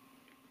why.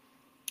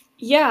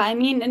 Yeah, I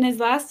mean, in his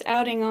last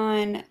outing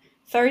on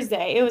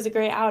Thursday, it was a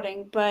great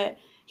outing, but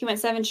he went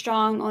 7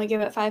 strong, only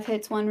gave up 5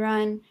 hits, 1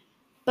 run.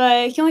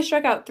 But he only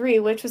struck out 3,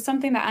 which was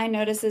something that I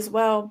noticed as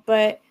well.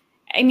 But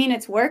I mean,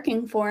 it's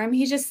working for him.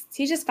 He's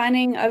just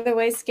finding other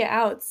ways to get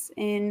outs.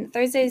 In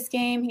Thursday's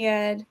game, he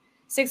had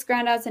 6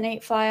 groundouts and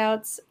 8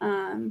 flyouts.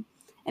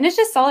 And it's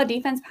just solid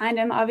defense behind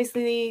him.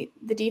 Obviously,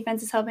 the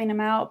defense is helping him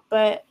out,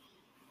 but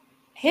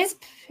his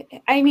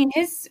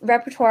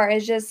repertoire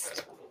is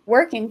just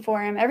working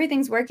for him.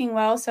 Everything's working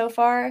well so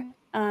far,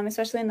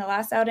 especially in the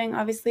last outing.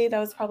 Obviously, that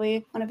was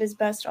probably one of his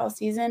best all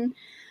season.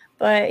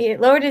 But he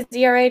lowered his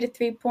ERA to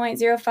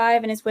 3.05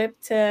 and his WHIP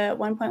to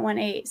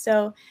 1.18.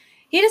 So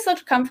he just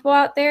looked comfortable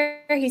out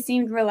there. He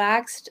seemed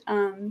relaxed,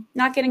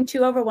 not getting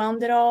too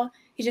overwhelmed at all.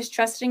 He's just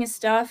trusting his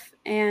stuff.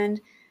 And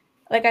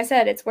like I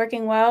said, it's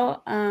working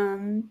well.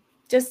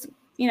 Just,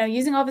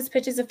 using all of his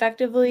pitches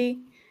effectively.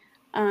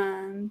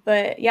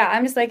 But yeah,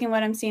 I'm just liking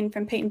what I'm seeing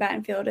from Peyton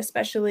Battenfield,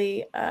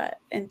 especially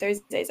in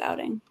Thursday's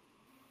outing.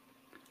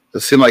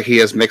 Does it seem like he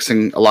is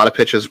mixing a lot of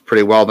pitches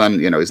pretty well then?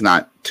 He's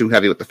not too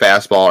heavy with the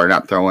fastball or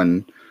not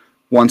throwing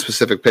one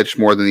specific pitch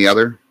more than the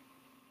other?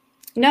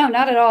 No,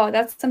 not at all.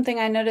 That's something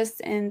I noticed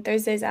in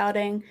Thursday's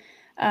outing.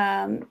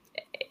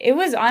 It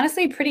was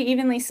honestly pretty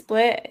evenly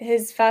split.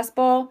 His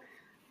fastball,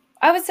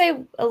 I would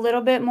say a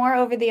little bit more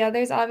over the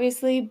others,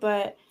 obviously.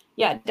 But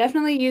yeah,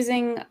 definitely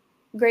using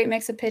great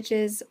mix of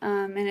pitches,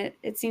 and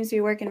it seems to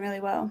be working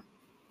really well.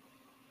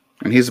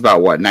 And he's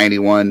about,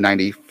 91,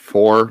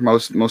 94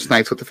 most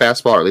nights with the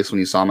fastball, or at least when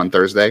you saw him on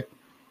Thursday?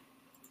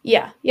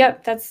 Yeah,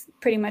 yep, that's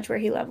pretty much where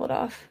he leveled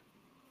off.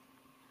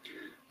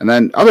 And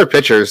then other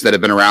pitchers that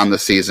have been around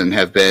this season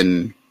have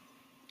been,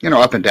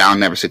 up and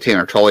down. Obviously,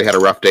 Tanner Tolley had a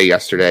rough day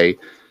yesterday.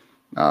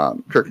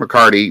 Kirk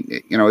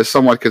McCarty, is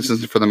somewhat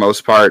consistent for the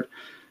most part.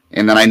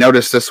 And then I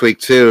noticed this week,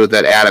 too,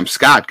 that Adam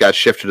Scott got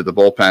shifted to the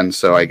bullpen,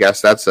 so I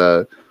guess that's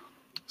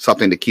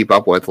something to keep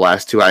up with. The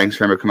last 2 outings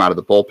for him to come out of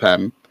the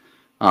bullpen.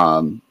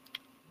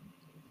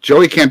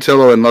 Joey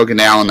Cantillo and Logan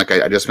Allen, like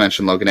I just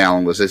mentioned, Logan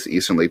Allen was this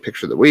Eastern League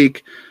Pitcher of the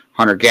Week.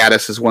 Hunter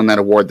Gaddis has won that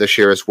award this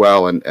year as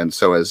well, and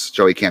so has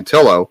Joey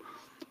Cantillo.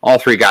 All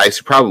 3 guys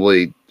who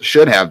probably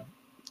should have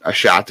a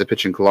shot to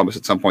pitch in Columbus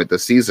at some point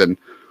this season.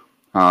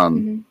 Are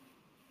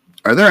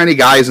there any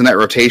guys in that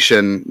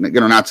rotation,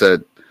 not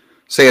to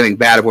say anything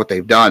bad of what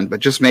they've done, but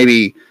just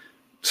maybe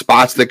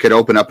spots that could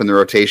open up in the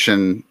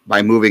rotation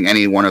by moving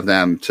any one of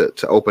them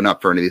to open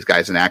up for any of these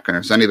guys in Akron?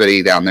 Is there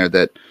anybody down there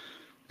that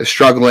is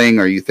struggling,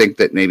 or you think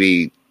that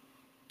maybe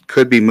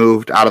could be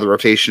moved out of the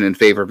rotation in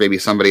favor of maybe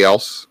somebody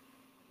else?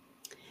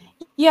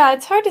 Yeah,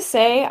 it's hard to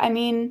say. I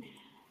mean,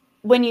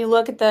 when you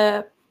look at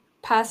the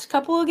past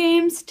couple of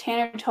games,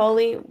 Tanner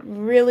Tolley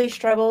really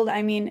struggled.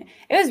 I mean,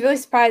 it was really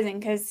surprising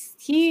because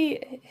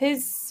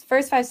his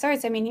first 5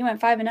 starts, he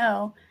went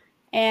 5-0,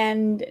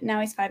 and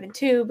now he's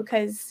 5-2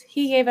 because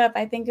he gave up,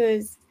 I think it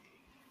was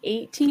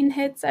 18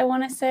 hits, I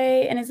want to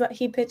say, and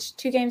he pitched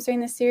 2 games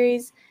during the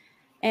series.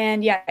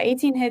 And yeah,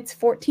 18 hits,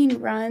 14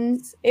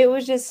 runs. It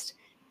was just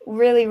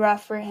really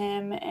rough for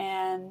him,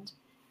 and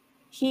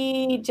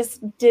he just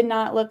did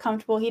not look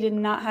comfortable. He did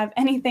not have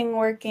anything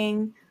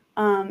working.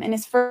 In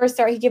his first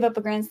start, he gave up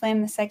a grand slam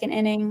in the second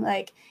inning.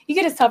 Like, you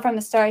could just tell from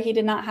the start he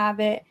did not have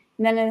it.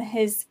 And then in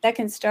his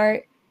second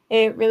start,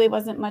 it really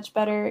wasn't much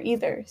better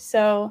either.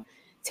 So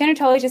Tanner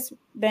Tolley his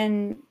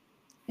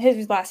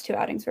last 2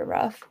 outings were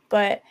rough.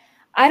 But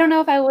I don't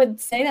know if I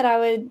would say that I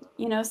would,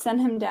 send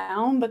him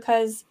down,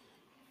 because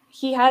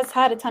he has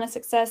had a ton of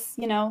success,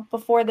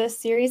 before this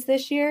series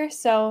this year.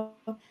 So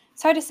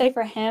it's hard to say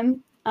for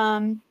him.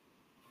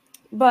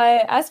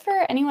 But as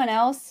for anyone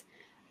else,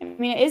 it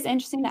is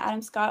interesting that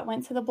Adam Scott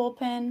went to the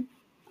bullpen.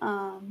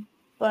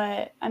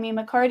 But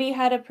McCarty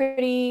had it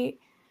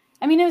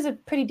was a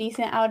pretty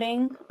decent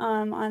outing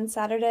on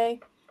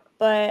Saturday.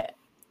 But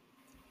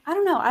I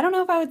don't know. I don't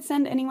know if I would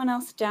send anyone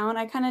else down.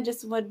 I kind of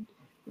just would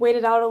wait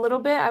it out a little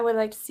bit. I would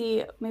like to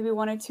see maybe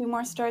 1 or 2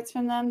 more starts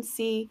from them,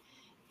 see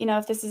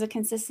if this is a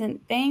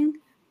consistent thing.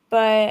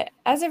 But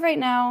as of right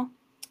now,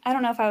 I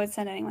don't know if I would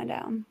send anyone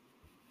down.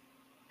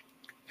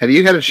 Have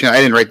you had a chance? I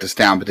didn't write this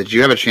down, but did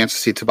you have a chance to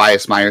see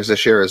Tobias Myers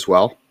this year as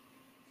well?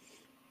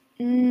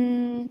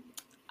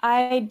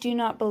 I do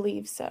not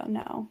believe so,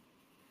 no.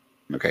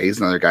 Okay, he's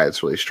another guy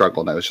that's really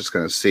struggled. I was just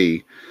going to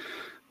see,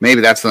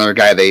 maybe that's another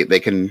guy they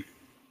can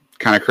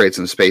kind of create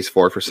some space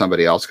for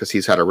somebody else, because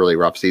he's had a really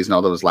rough season,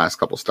 although his last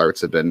couple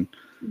starts have been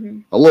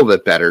a little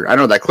bit better. I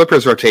know that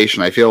Clippers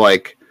rotation, I feel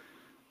like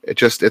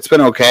it's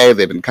been okay.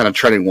 They've been kind of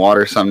treading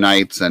water some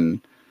nights,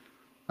 and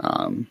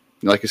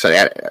like you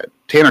said,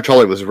 Tanner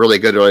Tolley was really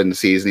good early in the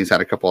season. He's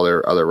had a couple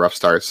other rough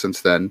starts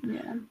since then.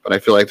 Yeah. But I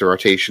feel like the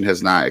rotation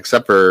has not,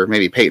 except for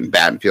maybe Peyton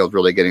Battenfield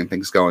really getting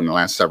things going in the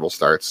last several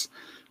starts.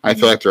 I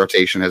feel like the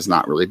rotation has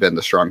not really been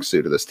the strong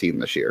suit of this team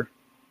this year.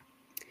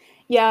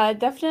 Yeah,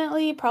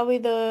 definitely probably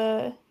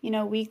the,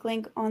 weak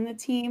link on the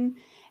team.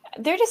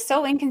 They're just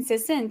so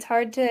inconsistent. It's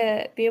hard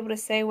to be able to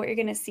say what you're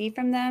going to see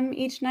from them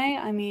each night.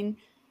 I mean,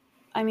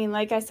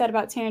 like I said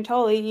about Tanner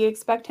Tolley, you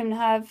expect him to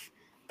have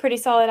pretty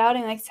solid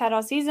outing like he's had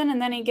all season,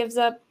 and then he gives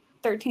up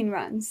 13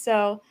 runs.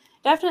 So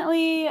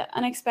definitely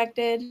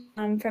unexpected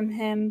from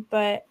him.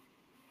 But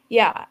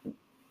yeah,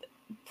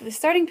 the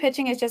starting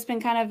pitching has just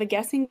been kind of a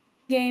guessing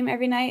game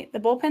every night. The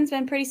bullpen's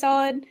been pretty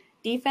solid.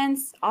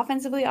 Defense,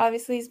 offensively,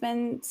 obviously has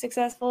been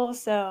successful.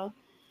 So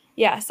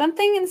yeah,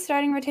 something in the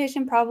starting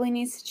rotation probably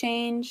needs to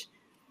change.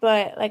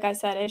 But like I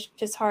said, it's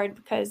just hard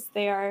because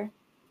they are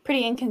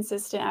pretty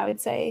inconsistent, I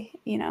would say,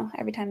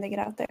 every time they get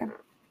out there.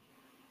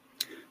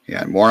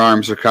 Yeah, more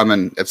arms are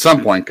coming at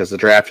some point because the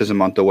draft is a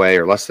month away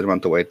or less than a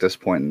month away at this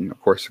point. And,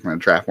 of course, they're going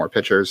to draft more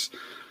pitchers.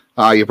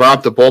 You brought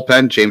up the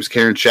bullpen. James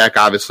Karinchak,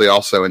 obviously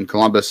also in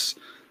Columbus,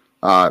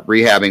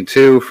 rehabbing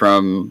too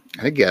from,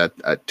 I think,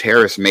 a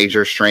teres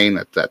major strain,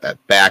 that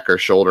back or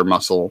shoulder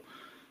muscle.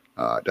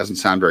 Doesn't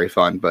sound very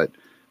fun, but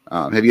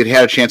have you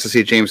had a chance to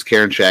see James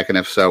Karinchak? And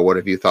if so, what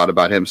have you thought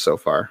about him so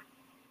far?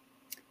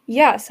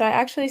 Yeah, so I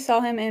actually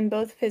saw him in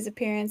both of his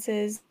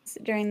appearances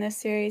during this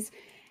series.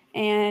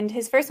 And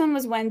his first one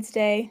was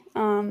Wednesday.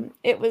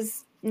 It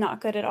was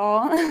not good at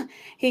all.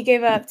 He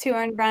gave up 2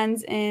 earned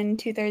runs in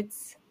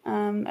 2/3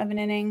 of an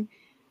inning.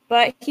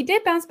 But he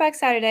did bounce back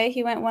Saturday.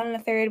 He went 1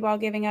 1/3 while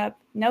giving up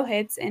no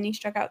hits, and he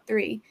struck out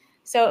 3.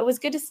 So it was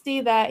good to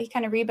see that he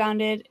kind of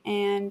rebounded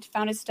and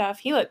found his stuff.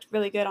 He looked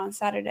really good on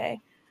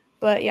Saturday.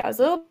 But yeah, it was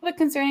a little bit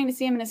concerning to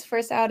see him in his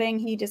first outing.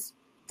 He just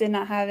did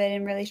not have it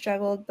and really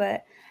struggled.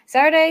 But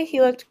Saturday,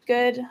 he looked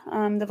good.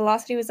 The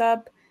velocity was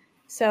up.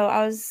 So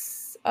I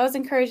was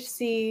encouraged to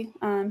see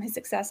his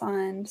success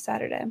on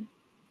Saturday.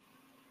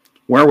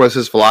 Where was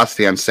his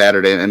velocity on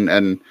Saturday?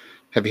 And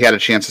have you had a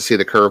chance to see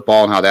the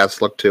curveball and how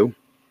that's looked too?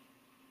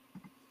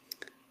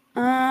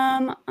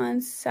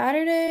 On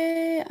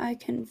Saturday, I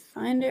can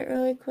find it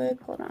really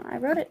quick. Hold on, I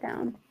wrote it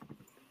down.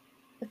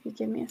 If you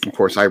give me a second. Of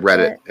course, I read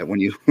it when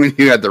you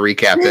had the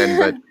recap in,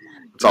 but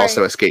it's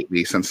also escaped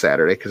me since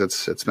Saturday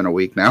because it's been a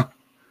week now.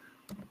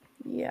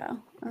 Yeah.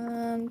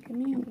 Give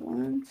me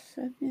 1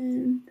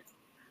 second.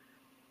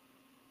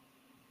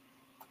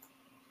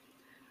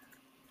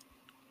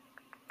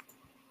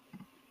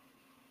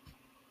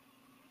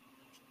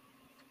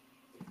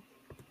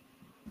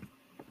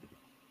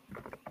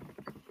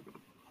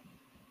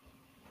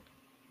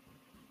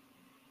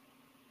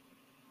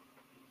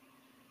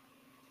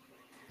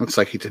 Looks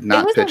like he did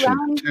not pitch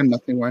in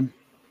 10-0 win.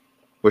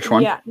 Which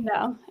one? Yeah,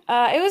 no.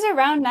 It was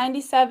around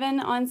 97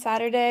 on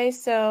Saturday,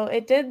 so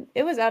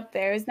it was up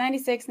there. It was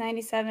 96,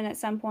 97 at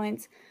some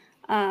points.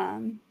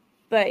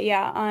 But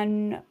yeah,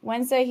 on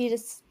Wednesday he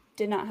just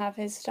did not have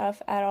his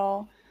stuff at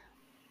all.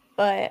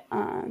 But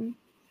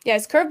yeah,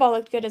 his curveball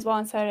looked good as well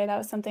on Saturday. That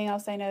was something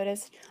else I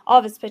noticed. All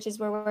of his pitches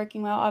were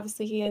working well.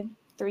 Obviously, he had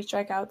 3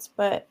 strikeouts,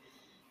 but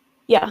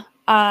yeah,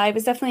 I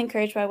was definitely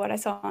encouraged by what I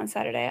saw on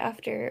Saturday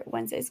after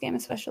Wednesday's game,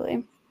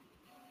 especially.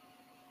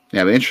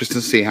 Yeah, I'm interested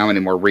to see how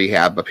many more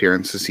rehab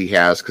appearances he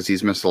has because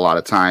he's missed a lot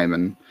of time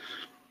and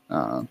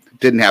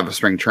didn't have a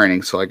spring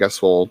training. So I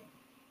guess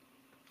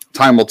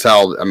time will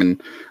tell. I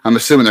mean, I'm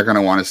assuming they're going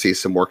to want to see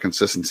some more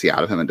consistency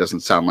out of him. It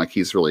doesn't sound like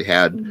he's really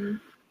had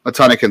a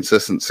ton of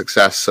consistent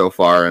success so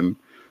far.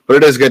 But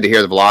it is good to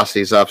hear the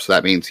velocity's up, so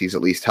that means he's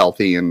at least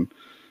healthy, and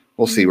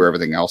we'll see where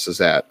everything else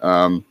is at.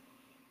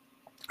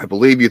 I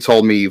believe you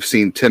told me you've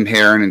seen Tim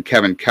Herrin and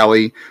Kevin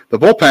Kelly. The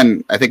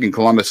bullpen, I think, in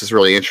Columbus is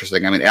really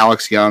interesting. I mean,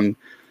 Alex Young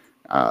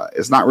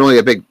is not really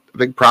a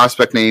big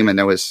prospect name. I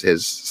know his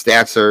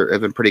stats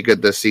have been pretty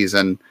good this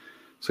season,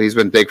 so he's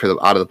been big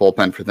out of the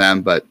bullpen for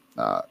them. But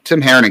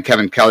Tim Herrin and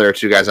Kevin Kelly are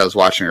 2 guys I was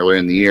watching earlier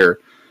in the year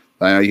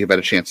that I know you've had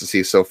a chance to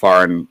see so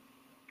far, and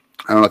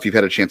I don't know if you've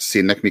had a chance to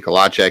see Nick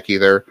Mikolajczyk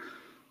either.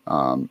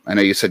 I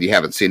know you said you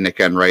haven't seen Nick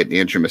Enright and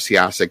Andrew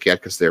Masiasik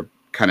yet because they're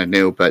kind of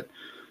new, but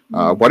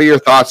what are your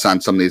thoughts on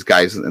some of these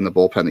guys in the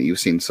bullpen that you've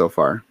seen so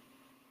far?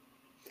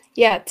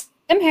 Yeah,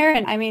 Tim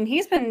Herrin, I mean,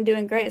 he's been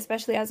doing great,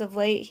 especially as of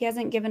late. He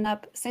hasn't given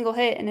up a single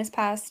hit in his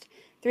past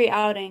 3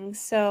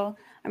 outings. So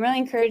I'm really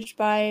encouraged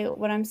by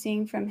what I'm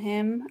seeing from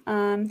him.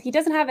 He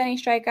doesn't have any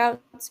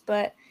strikeouts,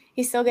 but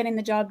he's still getting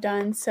the job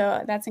done.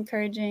 So that's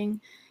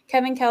encouraging.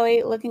 Kevin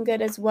Kelly looking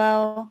good as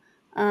well.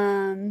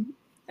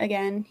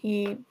 Again,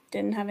 he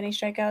didn't have any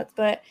strikeouts,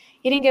 but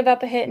he didn't give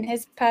up a hit in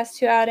his past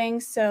 2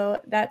 outings. So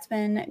that's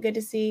been good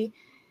to see.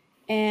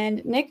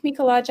 And Nick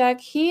Mikolajczyk,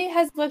 he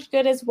has looked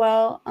good as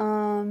well.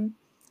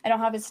 I don't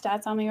have his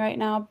stats on me right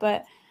now,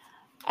 but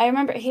I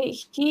remember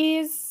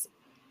he's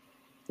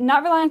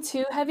not relying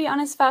too heavy on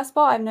his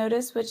fastball, I've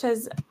noticed, which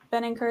has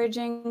been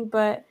encouraging,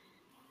 but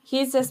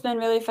he's just been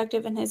really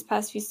effective in his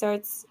past few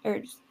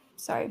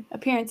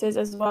appearances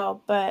as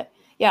well. But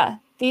yeah,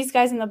 these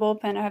guys in the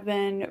bullpen have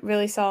been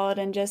really solid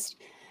and just,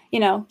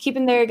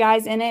 keeping their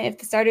guys in it if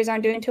the starters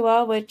aren't doing too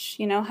well, which,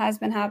 has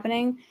been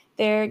happening.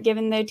 They're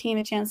giving their team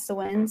a chance to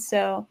win.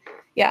 So,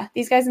 yeah,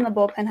 these guys in the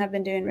bullpen have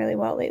been doing really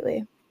well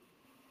lately.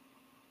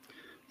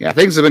 Yeah,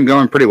 things have been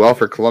going pretty well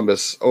for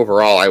Columbus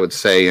overall, I would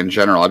say, in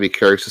general. I'd be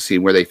curious to see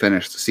where they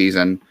finish the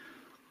season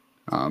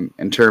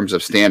in terms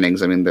of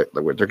standings. I mean,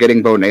 they're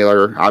getting Bo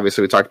Naylor.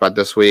 Obviously, we talked about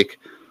this week.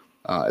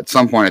 At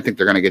some point, I think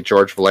they're going to get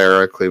George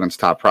Valera, Cleveland's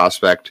top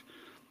prospect.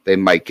 They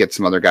might get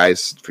some other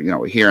guys,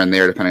 here and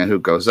there, depending on who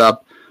goes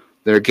up.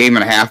 They're a game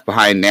and a half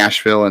behind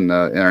Nashville in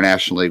the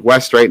International League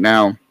West right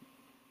now.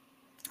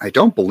 I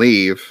don't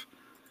believe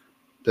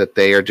that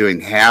they are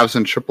doing halves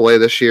in AAA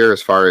this year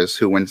as far as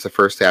who wins the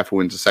first half, who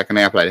wins the second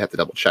half, but I'd have to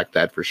double check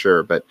that for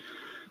sure. But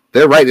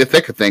they're right in the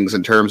thick of things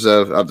in terms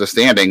of the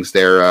standings.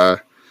 They're,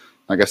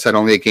 like I said,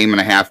 only a game and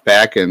a half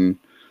back and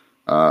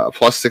a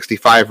plus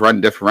 65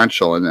 run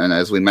differential. And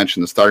as we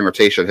mentioned, the starting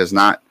rotation has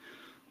not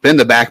been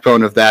the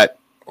backbone of that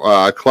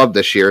club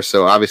this year.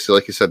 So obviously,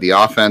 like you said, the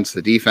offense,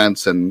 the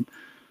defense, and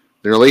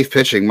the relief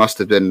pitching must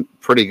have been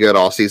pretty good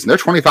all season. They're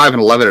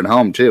 25-11 at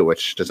home too,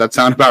 which, does that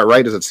sound about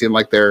right? Does it seem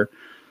like they're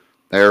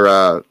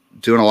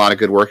doing a lot of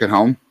good work at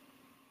home?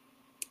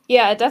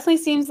 Yeah, it definitely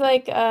seems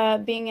like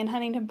being in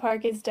Huntington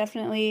Park is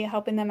definitely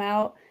helping them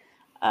out.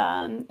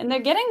 And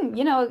they're getting,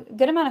 a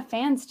good amount of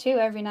fans too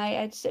every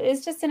night.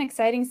 It's just an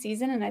exciting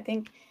season, and I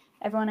think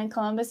everyone in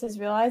Columbus is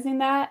realizing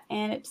that,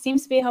 and it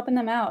seems to be helping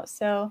them out.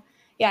 So,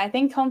 yeah, I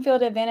think home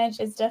field advantage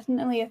is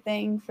definitely a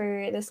thing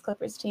for this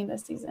Clippers team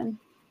this season.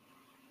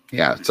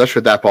 Yeah,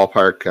 especially with that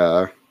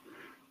ballpark.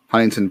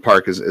 Huntington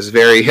Park is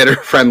very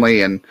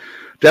hitter-friendly and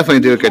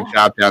definitely do a good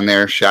job down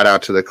there. Shout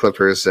out to the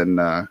Clippers and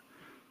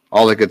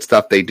all the good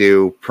stuff they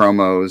do,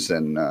 promos,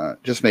 and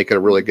just make it a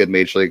really good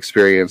Major League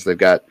experience. They've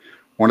got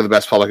one of the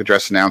best public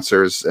address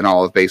announcers in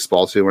all of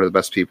baseball, too, one of the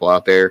best people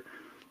out there.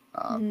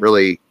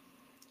 Really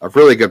a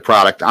really good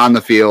product on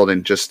the field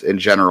and just in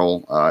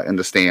general in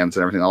the stands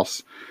and everything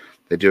else.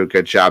 They do a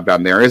good job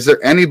down there. Is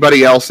there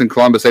anybody else in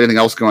Columbus, anything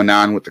else going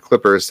on with the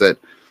Clippers that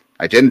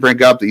I didn't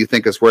bring up that you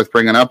think is worth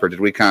bringing up, or did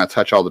we kind of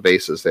touch all the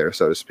bases there,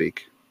 so to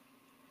speak?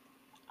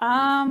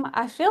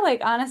 I feel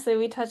like, honestly,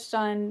 we touched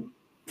on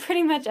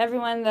pretty much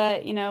everyone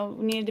that,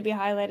 needed to be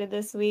highlighted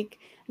this week.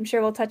 I'm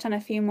sure we'll touch on a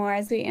few more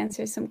as we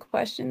answer some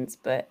questions,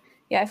 but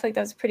yeah, I feel like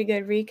that was a pretty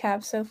good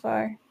recap so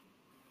far.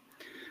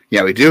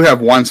 Yeah, we do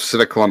have one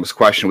specific Columbus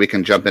question. We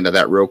can jump into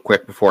that real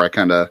quick before I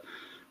kind of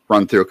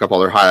run through a couple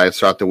other highlights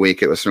throughout the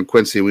week. It was from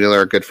Quincy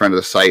Wheeler, a good friend of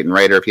the site and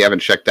writer. If you haven't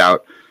checked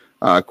out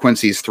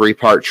Quincy's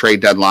 3-part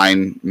trade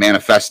deadline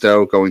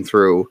manifesto, going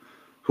through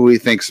who he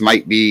thinks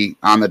might be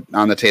on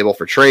the table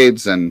for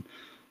trades and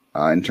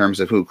in terms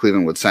of who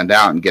Cleveland would send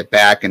out and get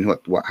back and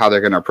how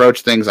they're going to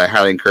approach things, I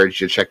highly encourage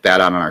you to check that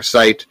out on our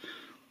site.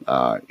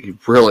 He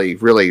really,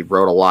 really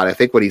wrote a lot. I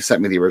think when he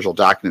sent me the original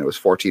document, it was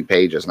 14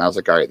 pages, and I was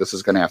like, all right, this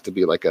is going to have to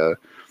be like a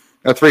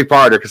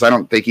 3-parter because I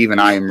don't think even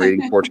I am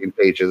reading 14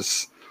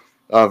 pages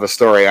of a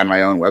story on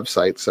my own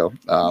website. So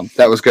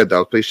that was good,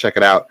 though. Please check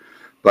it out.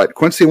 But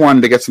Quincy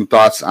wanted to get some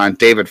thoughts on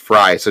David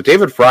Fry. So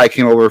David Fry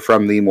came over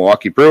from the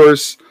Milwaukee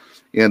Brewers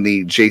in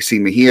the J.C.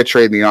 Mejia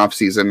trade in the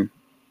offseason.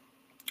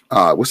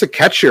 Was a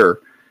catcher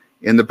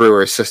in the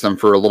Brewers system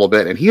for a little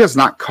bit, and he has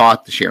not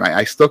caught this year.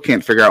 I still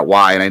can't figure out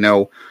why, and I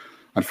know,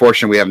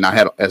 unfortunately, we have not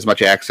had as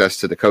much access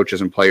to the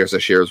coaches and players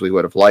this year as we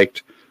would have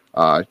liked,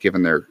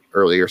 given their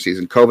earlier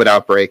season COVID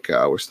outbreak.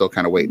 We're still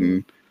kind of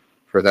waiting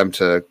for them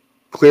to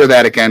clear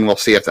that again. We'll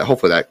see if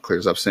hopefully that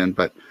clears up soon,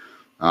 but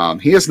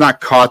he has not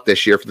caught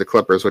this year for the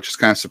Clippers, which is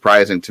kind of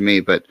surprising to me,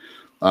 but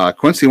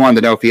Quincy wanted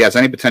to know if he has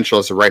any potential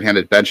as a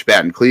right-handed bench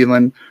bat in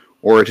Cleveland,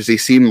 or does he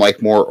seem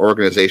like more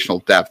organizational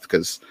depth?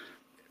 Because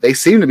they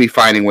seem to be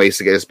finding ways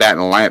to get his bat in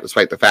the lineup,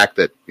 despite the fact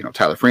that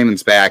Tyler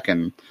Freeman's back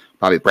and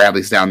Bobby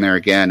Bradley's down there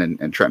again,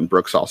 and Trenton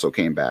Brooks also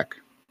came back.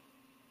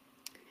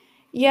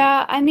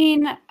 Yeah, I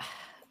mean,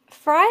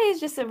 Fry is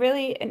just an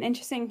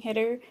interesting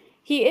hitter.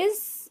 He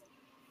is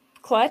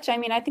clutch. I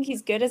mean, I think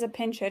he's good as a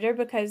pinch hitter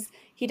because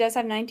he does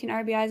have 19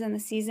 RBIs in the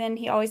season.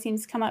 He always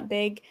seems to come up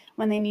big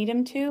when they need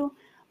him to.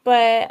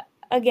 But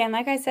again,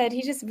 like I said,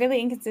 he's just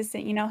really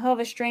inconsistent. He'll have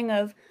a string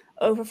of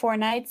 0-for-4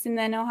 nights, and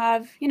then he'll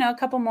have, a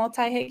couple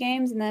multi-hit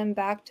games and then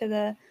back to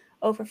the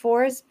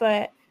 0-for-4s.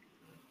 But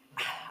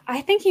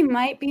I think he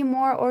might be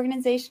more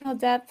organizational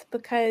depth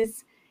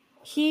because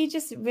he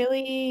just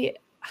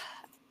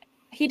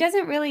he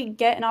doesn't really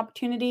get an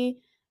opportunity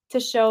to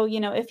show,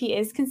 if he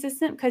is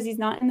consistent because he's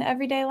not in the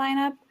everyday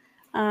lineup,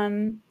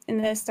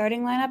 in the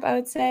starting lineup, I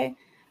would say.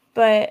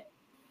 But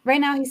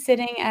right now he's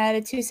sitting at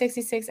a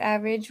 266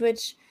 average, which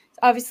is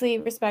obviously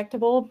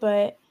respectable,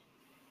 but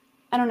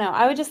I don't know.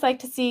 I would just like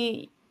to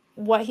see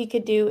what he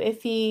could do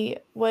if he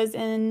was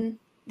in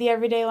the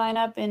everyday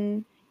lineup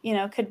and,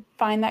 could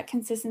find that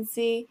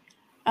consistency.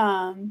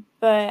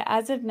 But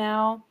as of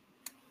now,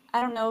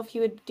 I don't know if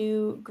he would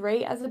do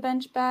great as a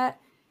bench bat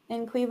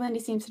in Cleveland.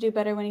 He seems to do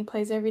better when he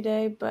plays every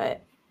day.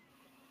 But,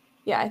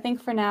 yeah, I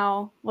think for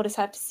now we'll just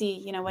have to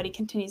see, what he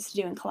continues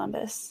to do in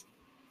Columbus.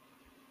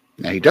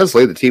 Now, he does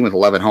lead the team with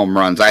 11 home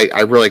runs.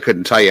 I really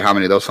couldn't tell you how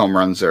many of those home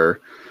runs are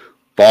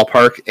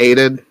ballpark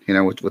aided,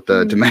 with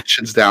the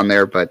dimensions down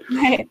there, but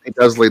Right. he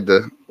does lead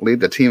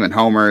the team in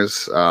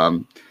homers.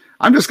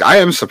 I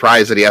am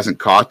surprised that he hasn't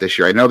caught this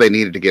year. I know they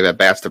needed to give at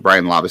bats to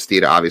Brian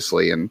Lavastida,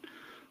 obviously,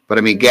 but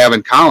I mean,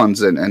 Gavin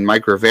Collins and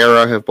Mike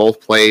Rivera have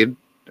both played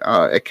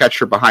at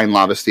catcher behind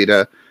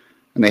Lavastida,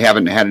 and they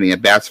haven't had any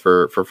at bats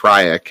for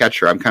Fry at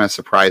catcher. I'm kind of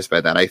surprised by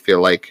that. I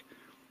feel like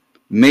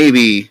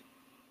maybe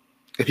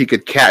if he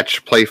could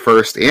catch, play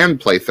first and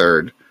play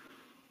third,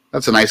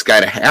 that's a nice guy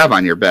to have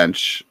on your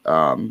bench.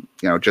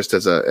 Just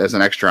as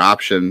an extra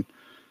option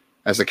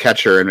as a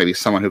catcher, and maybe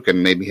someone who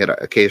can maybe hit an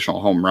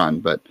occasional home run.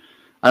 But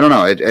I don't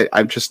know.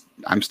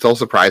 I'm still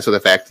surprised with the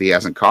fact that he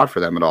hasn't caught for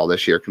them at all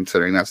this year,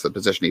 considering that's the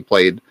position he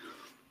played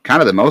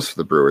kind of the most for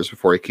the Brewers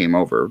before he came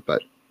over.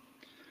 But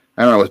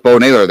I don't know. With Bo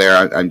Naylor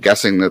there, I'm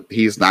guessing that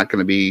he's not going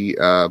to be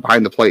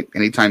behind the plate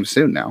anytime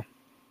soon now.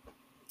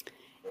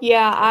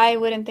 Yeah, I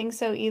wouldn't think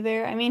so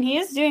either. I mean, he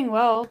is doing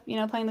well,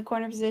 playing the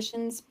corner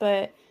positions,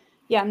 but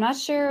yeah, I'm not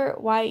sure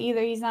why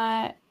either he's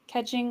not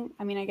catching.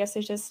 I mean, I guess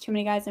there's just too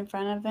many guys in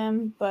front of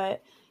him,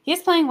 but he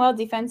is playing well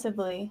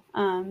defensively,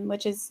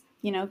 which is,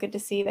 good to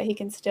see that he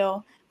can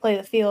still play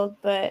the field.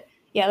 But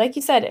yeah, like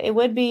you said, it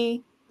would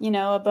be,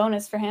 a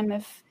bonus for him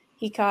if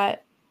he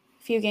caught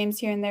a few games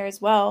here and there as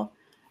well.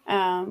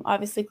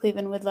 Obviously,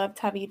 Cleveland would love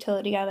to have a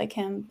utility guy like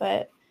him,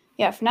 but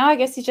yeah, for now, I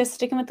guess he's just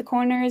sticking with the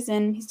corners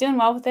and he's doing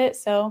well with it.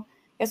 So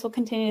I guess we'll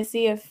continue to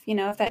see if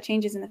that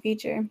changes in the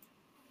future.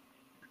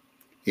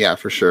 Yeah,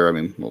 for sure. I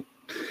mean,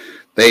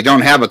 they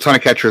don't have a ton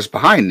of catchers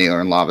behind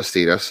Naylor and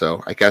Lavastida,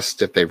 so I guess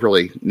if they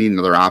really need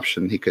another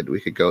option, we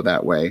could go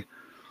that way.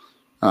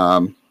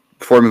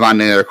 Before we move on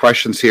to any other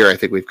questions here, I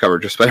think we've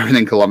covered just about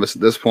everything Columbus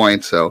at this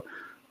point, so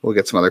we'll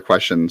get some other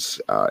questions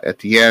at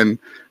the end.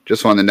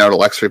 Just wanted to note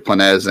Alexei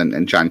Planez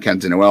and John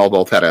Kenzie Noel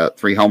both had a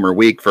 3-homer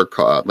week for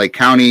Lake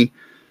County.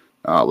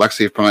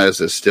 Alexei Planez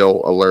is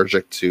still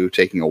allergic to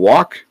taking a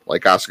walk,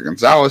 like Oscar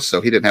Gonzalez, so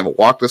he didn't have a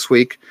walk this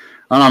week.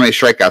 I don't know how many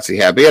strikeouts he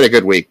had, but he had a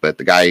good week. But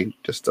the guy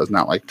just does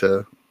not like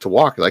to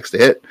walk. He likes to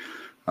hit.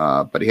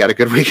 But he had a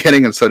good week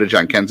hitting, and so did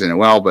John Kenzie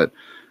Noel. But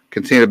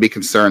continue to be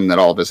concerned that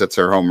all of his hits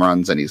are home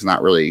runs, and he's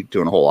not really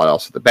doing a whole lot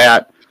else with the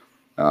bat.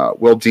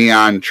 Will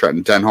Dion,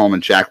 Trenton Denholm,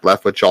 and Jack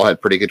Leftwich all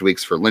had pretty good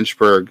weeks for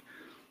Lynchburg.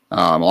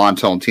 Milan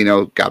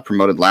Tolentino got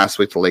promoted last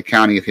week to Lake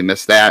County, if you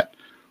missed that.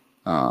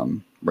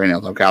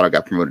 Reynald Delgado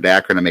got promoted to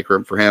Akron to make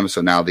room for him.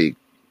 So now the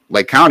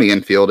Lake County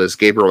infield is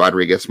Gabriel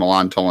Rodriguez,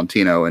 Milan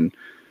Tolentino, and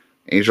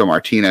Angel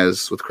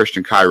Martinez with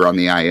Christian Cairo on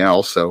the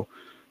IL. So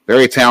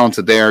very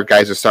talented there.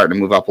 Guys are starting to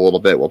move up a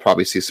little bit. We'll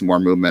probably see some more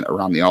movement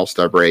around the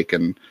All-Star break,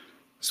 and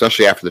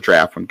especially after the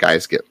draft when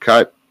guys get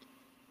cut.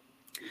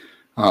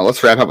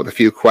 Let's wrap up with a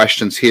few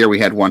questions here. We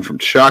had one from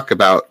Chuck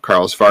about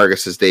Carlos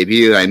Vargas'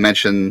 debut. I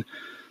mentioned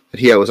that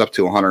he was up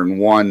to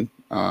 101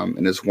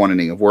 in his one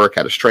inning of work,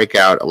 had a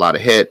strikeout, a lot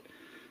of hit.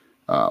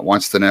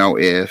 Wants to know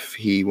if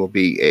he will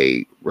be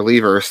a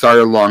reliever or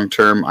starter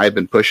long-term. I've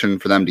been pushing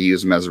for them to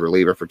use him as a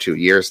reliever for 2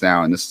 years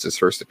now, and this is his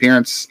first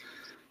appearance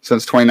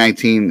since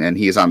 2019, and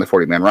he is on the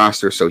 40-man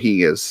roster, so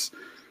he is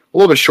a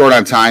little bit short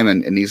on time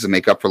and needs to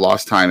make up for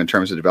lost time in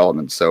terms of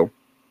development. So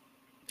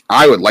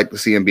I would like to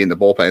see him be in the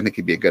bullpen. I think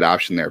he'd be a good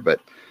option there, but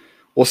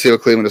we'll see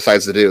what Cleveland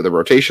decides to do. The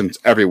rotations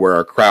everywhere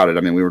are crowded.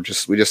 I mean, we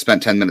just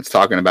spent 10 minutes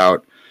talking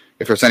about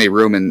if there's any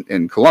room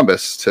in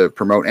Columbus to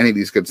promote any of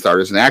these good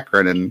starters in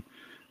Akron, and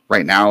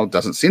right now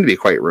doesn't seem to be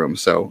quite room.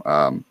 So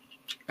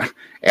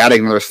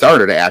adding another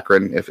starter to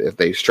Akron, if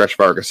they stretch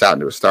Vargas out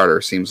into a starter,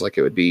 seems like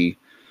it would be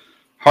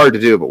hard to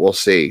do, but we'll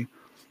see.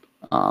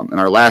 And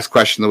our last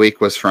question of the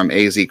week was from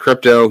AZ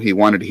Crypto. He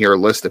wanted to hear a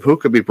list of who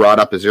could be brought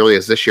up as early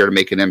as this year to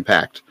make an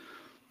impact.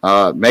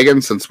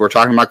 Megan, since we're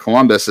talking about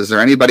Columbus, is there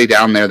anybody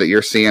down there that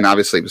you're seeing,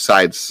 obviously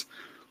besides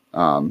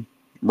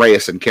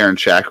Reyes and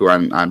Karinchak, who are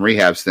on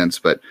rehab stints,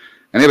 but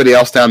anybody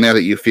else down there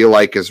that you feel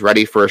like is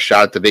ready for a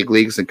shot at the big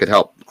leagues and could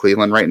help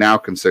Cleveland right now,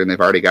 considering they've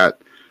already got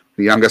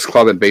the youngest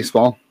club in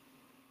baseball?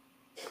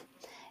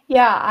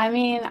 Yeah, I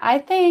mean,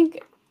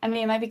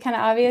 it might be kind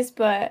of obvious,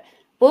 but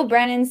Will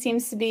Brennan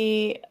seems to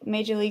be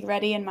major league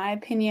ready, in my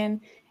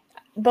opinion.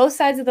 Both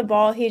sides of the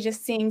ball, he's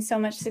just seeing so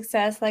much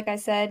success. Like I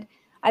said,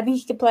 I think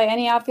he could play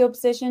any outfield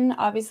position.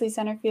 Obviously,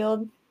 center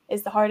field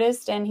is the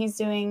hardest, and he's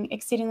doing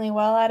exceedingly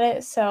well at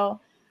it. So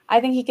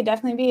I think he could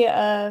definitely be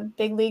a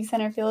big league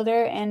center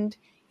fielder, and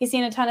he's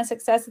seen a ton of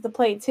success at the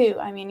plate too.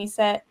 I mean,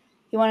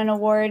 he won an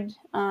award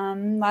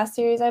last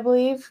series, I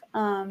believe.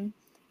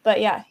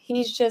 But yeah,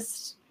 he's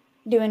just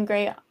doing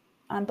great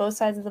on both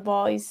sides of the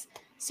ball. He's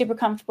super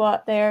comfortable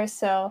out there.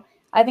 So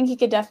I think he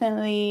could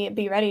definitely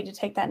be ready to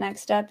take that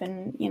next step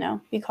and,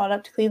 be called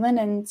up to Cleveland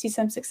and see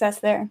some success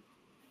there.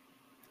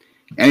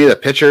 Any of the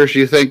pitchers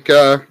you think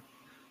are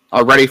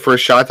ready for a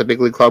shot at the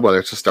big league club, whether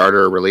it's a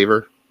starter or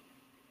reliever?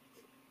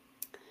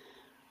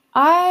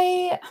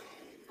 I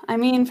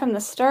mean, from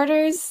the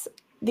starters,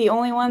 the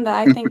only one that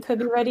I think could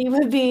be ready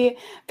would be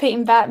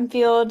Peyton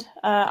Battenfield.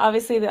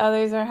 Obviously, the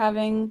others are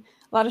having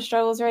a lot of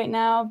struggles right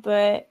now,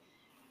 but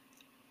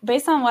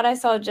based on what I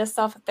saw just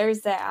off of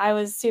Thursday, I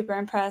was super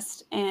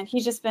impressed. And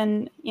he's just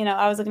been,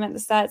 I was looking at the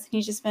stats, and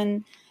he's just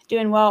been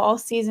doing well all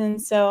season.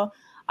 So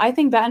I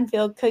think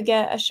Battenfield could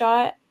get a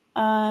shot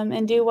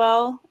and do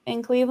well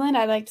in Cleveland.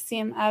 I'd like to see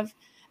him have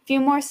a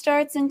few more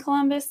starts in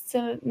Columbus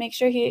to make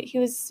sure he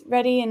was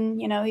ready and,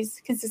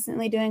 he's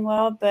consistently doing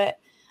well. But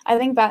I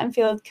think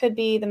Battenfield could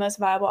be the most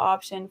viable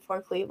option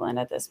for Cleveland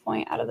at this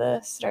point out of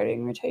the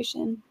starting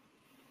rotation.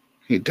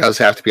 He does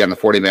have to be on the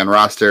 40-man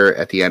roster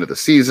at the end of the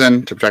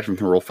season to protect him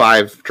from Rule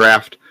 5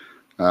 draft.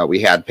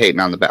 We had Peyton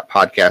on the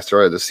podcast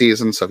earlier this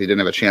season, so if you didn't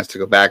have a chance to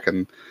go back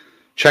and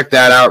check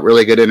that out,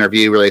 really good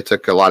interview. Really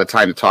took a lot of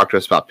time to talk to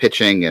us about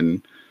pitching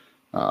and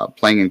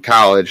playing in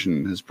college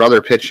and his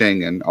brother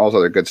pitching and all this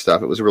other good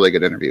stuff. It was a really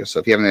good interview. So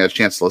if you haven't had a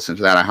chance to listen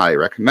to that, I highly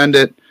recommend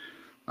it.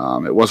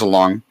 It was a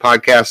long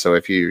podcast, so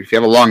if you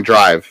have a long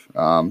drive,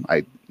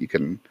 you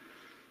can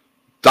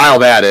dial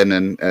that in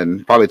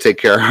and probably take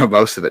care of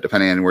most of it,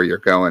 depending on where you're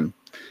going.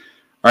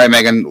 All right,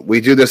 Megan,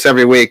 we do this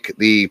every week,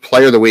 the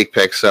player of the week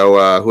pick.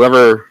 So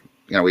whoever,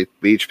 we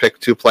each pick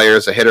 2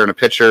 players, a hitter and a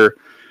pitcher,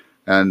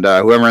 and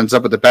whoever ends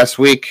up with the best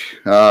week,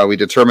 we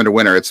determine a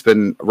winner. It's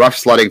been rough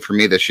sledding for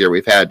me this year.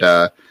 We've had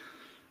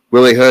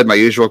Willie Hood, my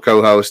usual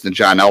co-host, and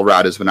John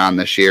Elrod has been on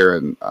this year.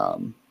 And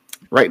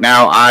right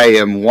now I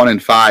am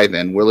 1-5,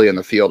 and Willie and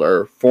the field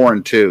are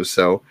 4-2.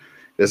 So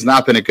it has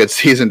not been a good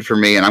season for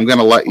me, and I'm going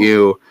to let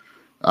you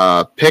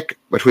pick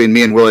between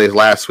me and Willie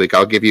last week.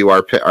 I'll give you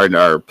our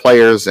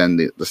players and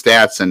the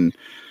stats, and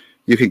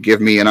you can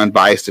give me an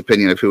unbiased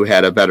opinion of who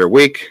had a better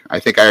week. I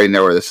think I already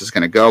know where this is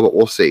going to go, but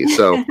we'll see.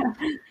 So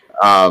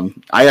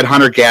I had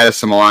Hunter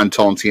Gaddis and Milan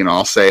Tolentino.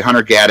 I'll say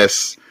Hunter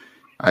Gaddis,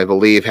 I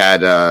believe,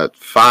 had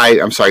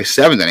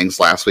 7 innings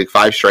last week,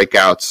 5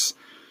 strikeouts,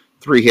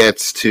 3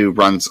 hits, 2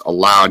 runs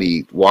allowed.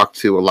 He walked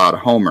 2, allowed a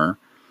homer.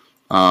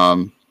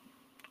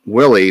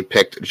 Willie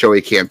picked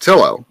Joey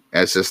Cantillo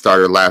as his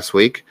starter last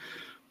week.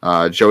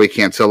 Joey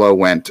Cantillo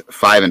went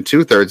 5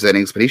 2/3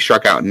 innings, but he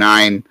struck out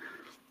 9,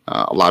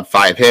 allowed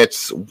 5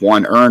 hits,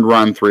 1 earned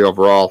run, 3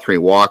 overall, 3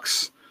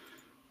 walks.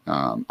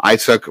 I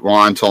took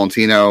Milan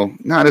Tolentino,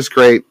 not as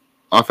great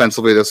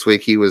offensively this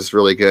week. He was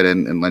really good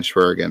in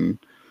Lynchburg and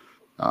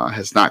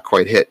has not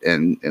quite hit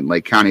in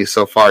Lake County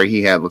so far.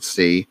 He had,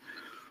 3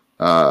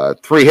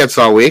 hits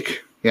all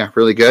week. Yeah,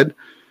 really good.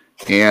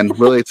 And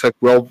really took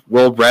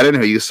Will Brennan,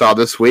 who you saw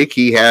this week.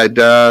 He had,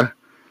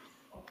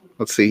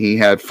 he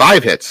had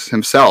 5 hits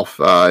himself,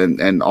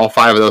 and all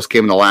 5 of those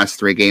came in the last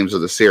 3 games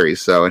of the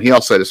series. So, and he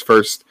also had his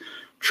first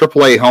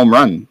AAA home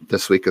run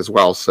this week as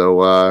well.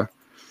 So,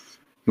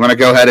 you want to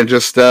go ahead and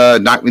just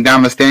knock me down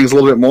in the standings a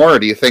little bit more, or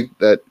do you think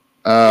that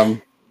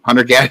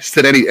Hunter Gaddis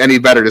did any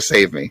better to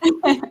save me?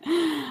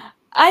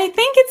 I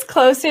think it's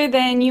closer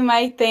than you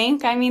might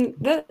think. I mean,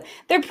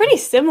 they're pretty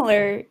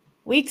similar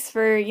weeks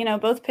for,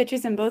 both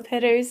pitchers and both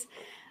hitters.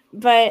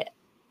 But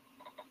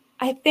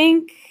I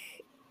think,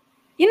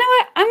 you know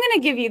what? I'm going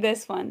to give you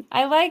this one.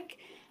 I like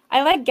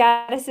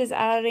Gaddis's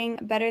outing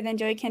better than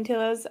Joey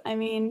Cantillo's. I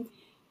mean,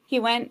 he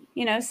went,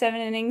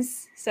 7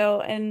 innings,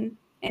 so an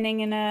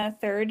inning and a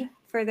third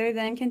further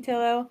than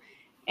Cantillo.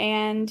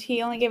 And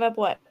he only gave up,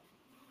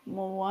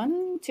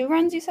 2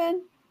 runs, you said?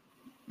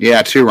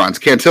 Yeah, 2 runs.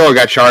 Cantillo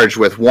got charged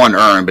with 1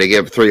 earned, but he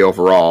gave 3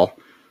 overall.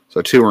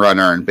 So 2 run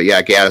earned. But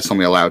yeah, Gaddis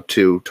only allowed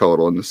 2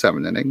 total in the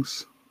 7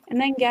 innings. And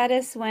then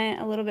Gaddis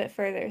went a little bit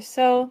further.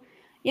 So,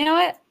 you know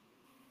what?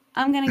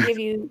 I'm going to give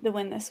you the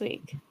win this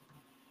week.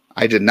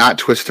 I did not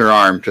twist her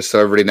arm, just so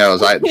everybody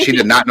knows. She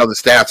did not know the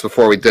stats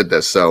before we did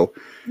this. So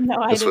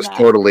this was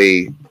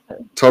totally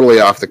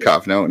off the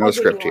cuff. No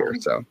script here.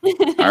 So,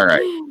 all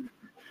right.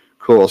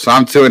 Cool. So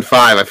I'm 2-5.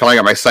 I feel like I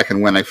got my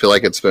second win. I feel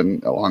like it's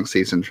been a long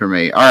season for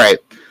me. All right.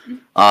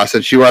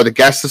 Since you are the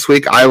guest this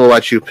week, I will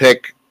let you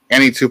pick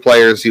any 2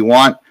 players you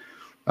want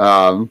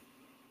to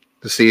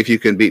see if you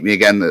can beat me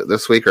again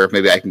this week, or if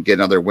maybe I can get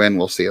another win.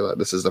 We'll see.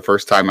 This is the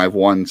first time I've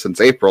won since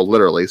April,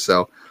 literally.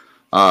 So,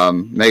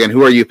 Megan,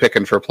 who are you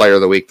picking for player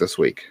of the week this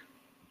week?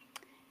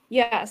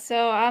 Yeah,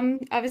 so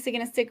I'm obviously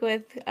going to stick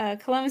with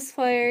Columbus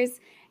players,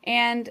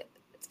 and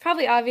it's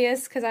probably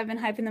obvious because I've been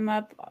hyping them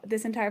up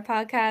this entire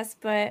podcast,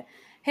 but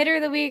hitter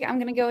of the week, I'm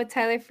going to go with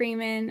Tyler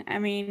Freeman. I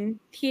mean,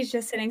 he's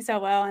just hitting so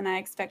well, and I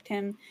expect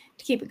him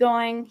to keep it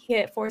going. He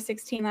hit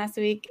 .416 last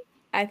week.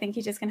 I think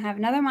he's just going to have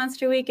another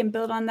monster week and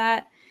build on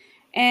that.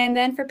 And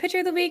then for pitcher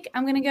of the week,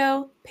 I'm going to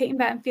go Peyton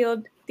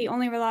Battenfield, the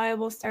only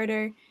reliable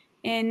starter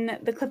in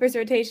the Clippers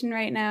rotation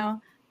right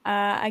now.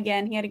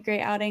 Again, he had a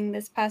great outing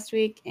this past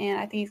week, and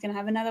I think he's going to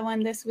have another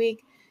one this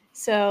week.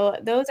 So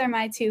those are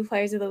my 2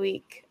 players of the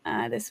week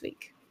this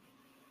week.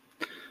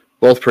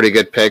 Both pretty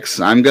good picks.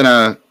 I'm going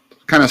to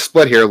kind of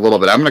split here a little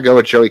bit. I'm going to go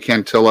with Joey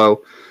Cantillo,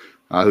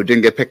 who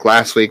didn't get picked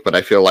last week, but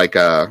I feel like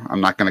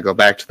I'm not going to go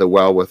back to the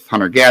well with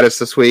Hunter Gaddis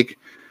this week.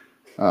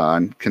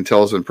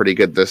 Cantillo's been pretty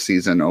good this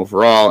season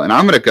overall. And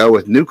I'm going to go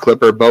with new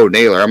Clipper Bo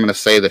Naylor. I'm going to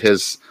say that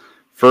his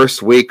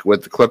first week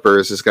with the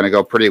Clippers is going to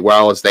go pretty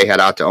well as they head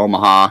out to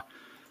Omaha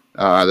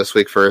this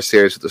week for a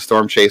series with the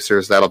Storm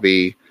Chasers. That'll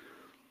be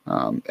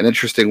an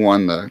interesting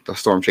one. The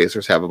Storm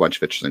Chasers have a bunch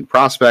of interesting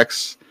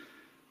prospects,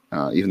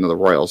 even though the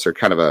Royals are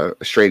kind of a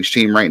strange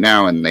team right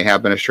now, and they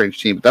have been a strange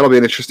team. But that'll be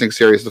an interesting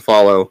series to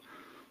follow.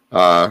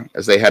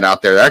 as they head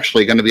out there. They're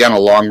actually going to be on a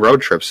long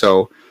road trip,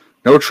 so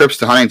no trips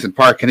to Huntington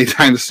Park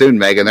anytime soon,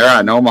 Megan. They're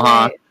out in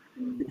Omaha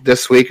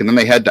this week, and then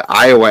they head to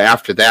Iowa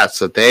after that,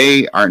 so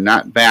they are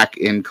not back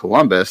in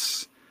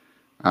Columbus,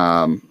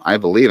 I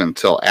believe,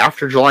 until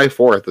after July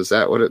 4th. Is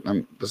that what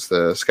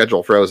the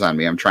schedule froze on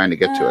me? I'm trying to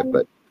get to it,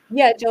 but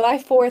yeah, July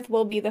 4th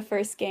will be the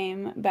first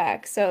game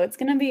back, so it's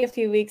going to be a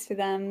few weeks for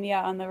them,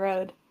 on the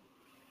road.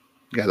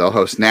 Yeah, they'll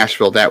host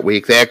Nashville that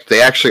week.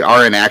 They actually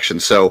are in action,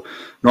 so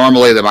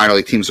normally the minor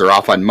league teams are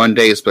off on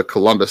Mondays, but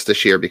Columbus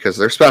this year, because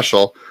they're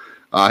special,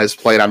 has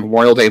played on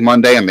Memorial Day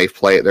Monday, and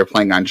they're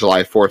playing on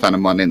July 4th on a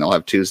Monday, and they'll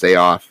have Tuesday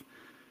off.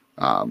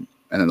 And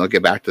then they'll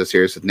get back to the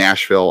series with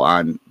Nashville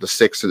on the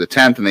 6th through the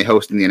 10th, and they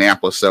host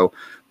Indianapolis. So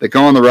they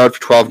go on the road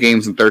for 12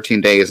 games in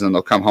 13 days, and then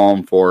they'll come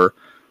home for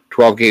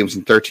 12 games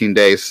in 13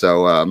 days.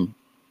 So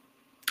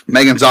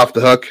Megan's off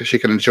the hook. She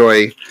can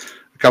enjoy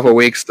a couple of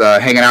weeks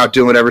hanging out,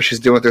 doing whatever she's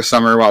doing with her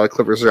summer while the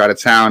Clippers are out of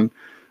town.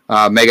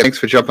 Megan, thanks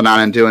for jumping on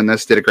and doing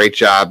this. Did a great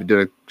job.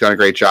 Done a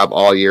great job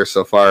all year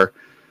so far.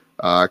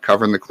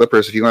 Covering the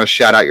Clippers. If you want to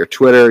shout out your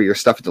Twitter, your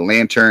stuff at the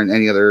Lantern,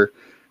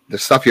 the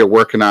stuff you're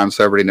working on,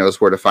 so everybody knows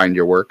where to find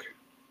your work.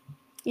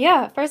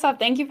 Yeah, first off,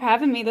 thank you for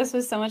having me. This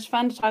was so much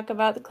fun to talk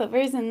about the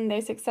Clippers and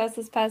their success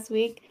this past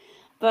week.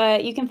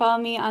 But you can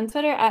follow me on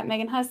Twitter at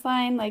Megan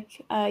Husline,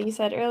 like you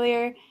said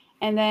earlier.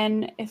 And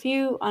then if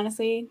you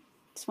honestly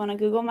just want to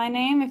Google my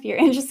name, if you're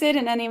interested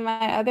in any of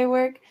my other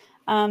work,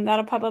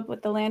 that'll pop up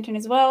with the Lantern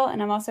as well.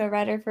 And I'm also a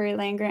writer for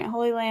Land Grant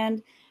Holy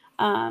Land.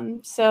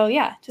 So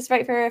yeah, just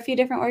write for a few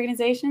different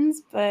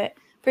organizations, but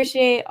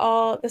appreciate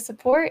all the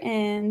support,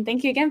 and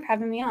thank you again for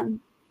having me on.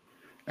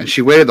 And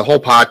she waited the whole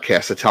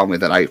podcast to tell me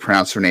that I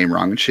pronounced her name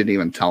wrong, and she didn't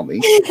even tell me.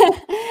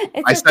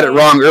 I said it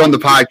wrong early in the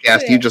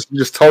podcast. You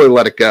just totally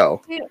let it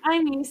go. Dude,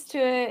 I'm used to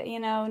it,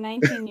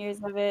 19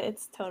 years of it.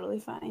 It's totally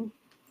fine.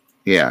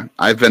 Yeah,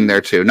 I've been there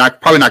too.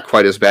 Probably not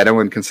quite as bad.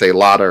 Everyone can say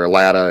Lada or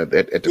Lada.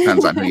 It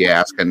depends on who you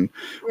ask and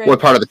right.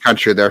 What part of the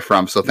country they're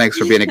from. So thanks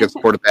for being a good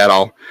sport at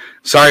that.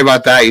 Sorry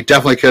about that. You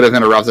definitely could have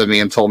interrupted me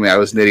and told me I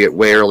was an idiot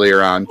way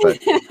earlier on. But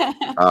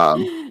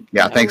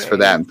thanks for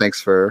that, and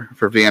thanks for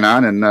being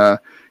on. And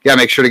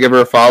make sure to give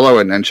her a follow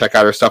and check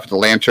out her stuff at the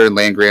Lantern,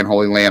 Land Grant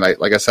Holy Land.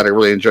 Like I said, I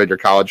really enjoyed your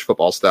college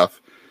football stuff.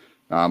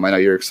 I know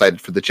you're excited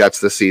for the Jets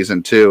this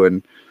season too,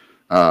 and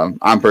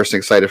I'm personally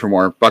excited for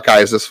more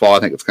Buckeyes this fall. I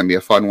think it's going to be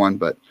a fun one,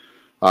 but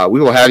we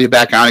will have you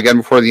back on again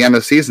before the end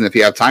of the season if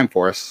you have time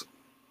for us.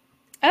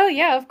 Oh,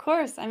 yeah, of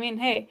course. I mean,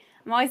 hey,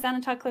 I'm always down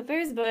to talk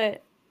Clippers,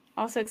 but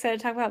also excited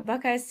to talk about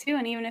Buckeyes too,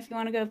 and even if you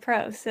want to go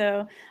pro.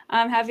 So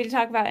I'm happy to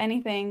talk about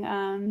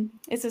anything.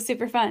 It's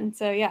super fun.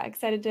 So, yeah,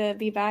 excited to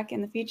be back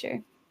in the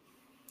future.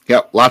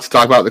 Yep, lots to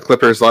talk about the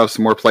Clippers. They'll have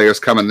some more players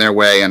coming their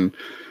way, and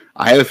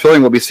I have a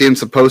feeling we'll be seeing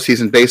some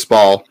postseason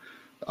baseball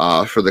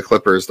for the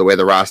Clippers, the way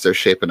the roster is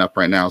shaping up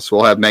right now. So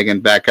we'll have Megan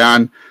back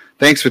on.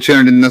 Thanks for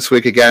tuning in this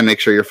week again. Make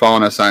sure you're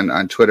following us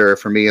on Twitter.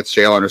 For me, it's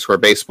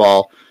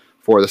JL_baseball.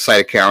 For the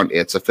site account,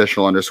 it's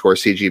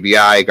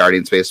official_CGBI,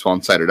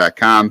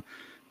 GuardiansBaseballInsider.com.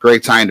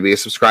 Great time to be a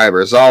subscriber,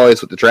 as always,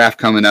 with the draft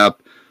coming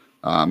up.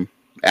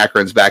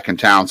 Akron's back in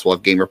town, so we'll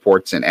have game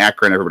reports in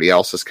Akron. Everybody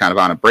else is kind of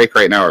on a break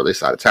right now, or at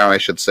least out of town, I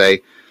should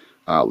say.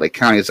 Lake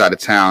County is out of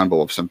town, but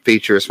we'll have some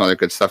features, some other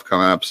good stuff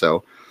coming up.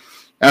 So,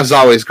 as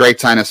always, great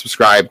time to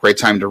subscribe, great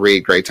time to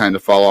read, great time to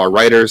follow our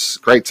writers,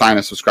 great time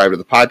to subscribe to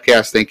the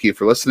podcast. Thank you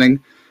for listening.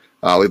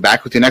 I'll be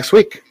back with you next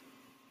week.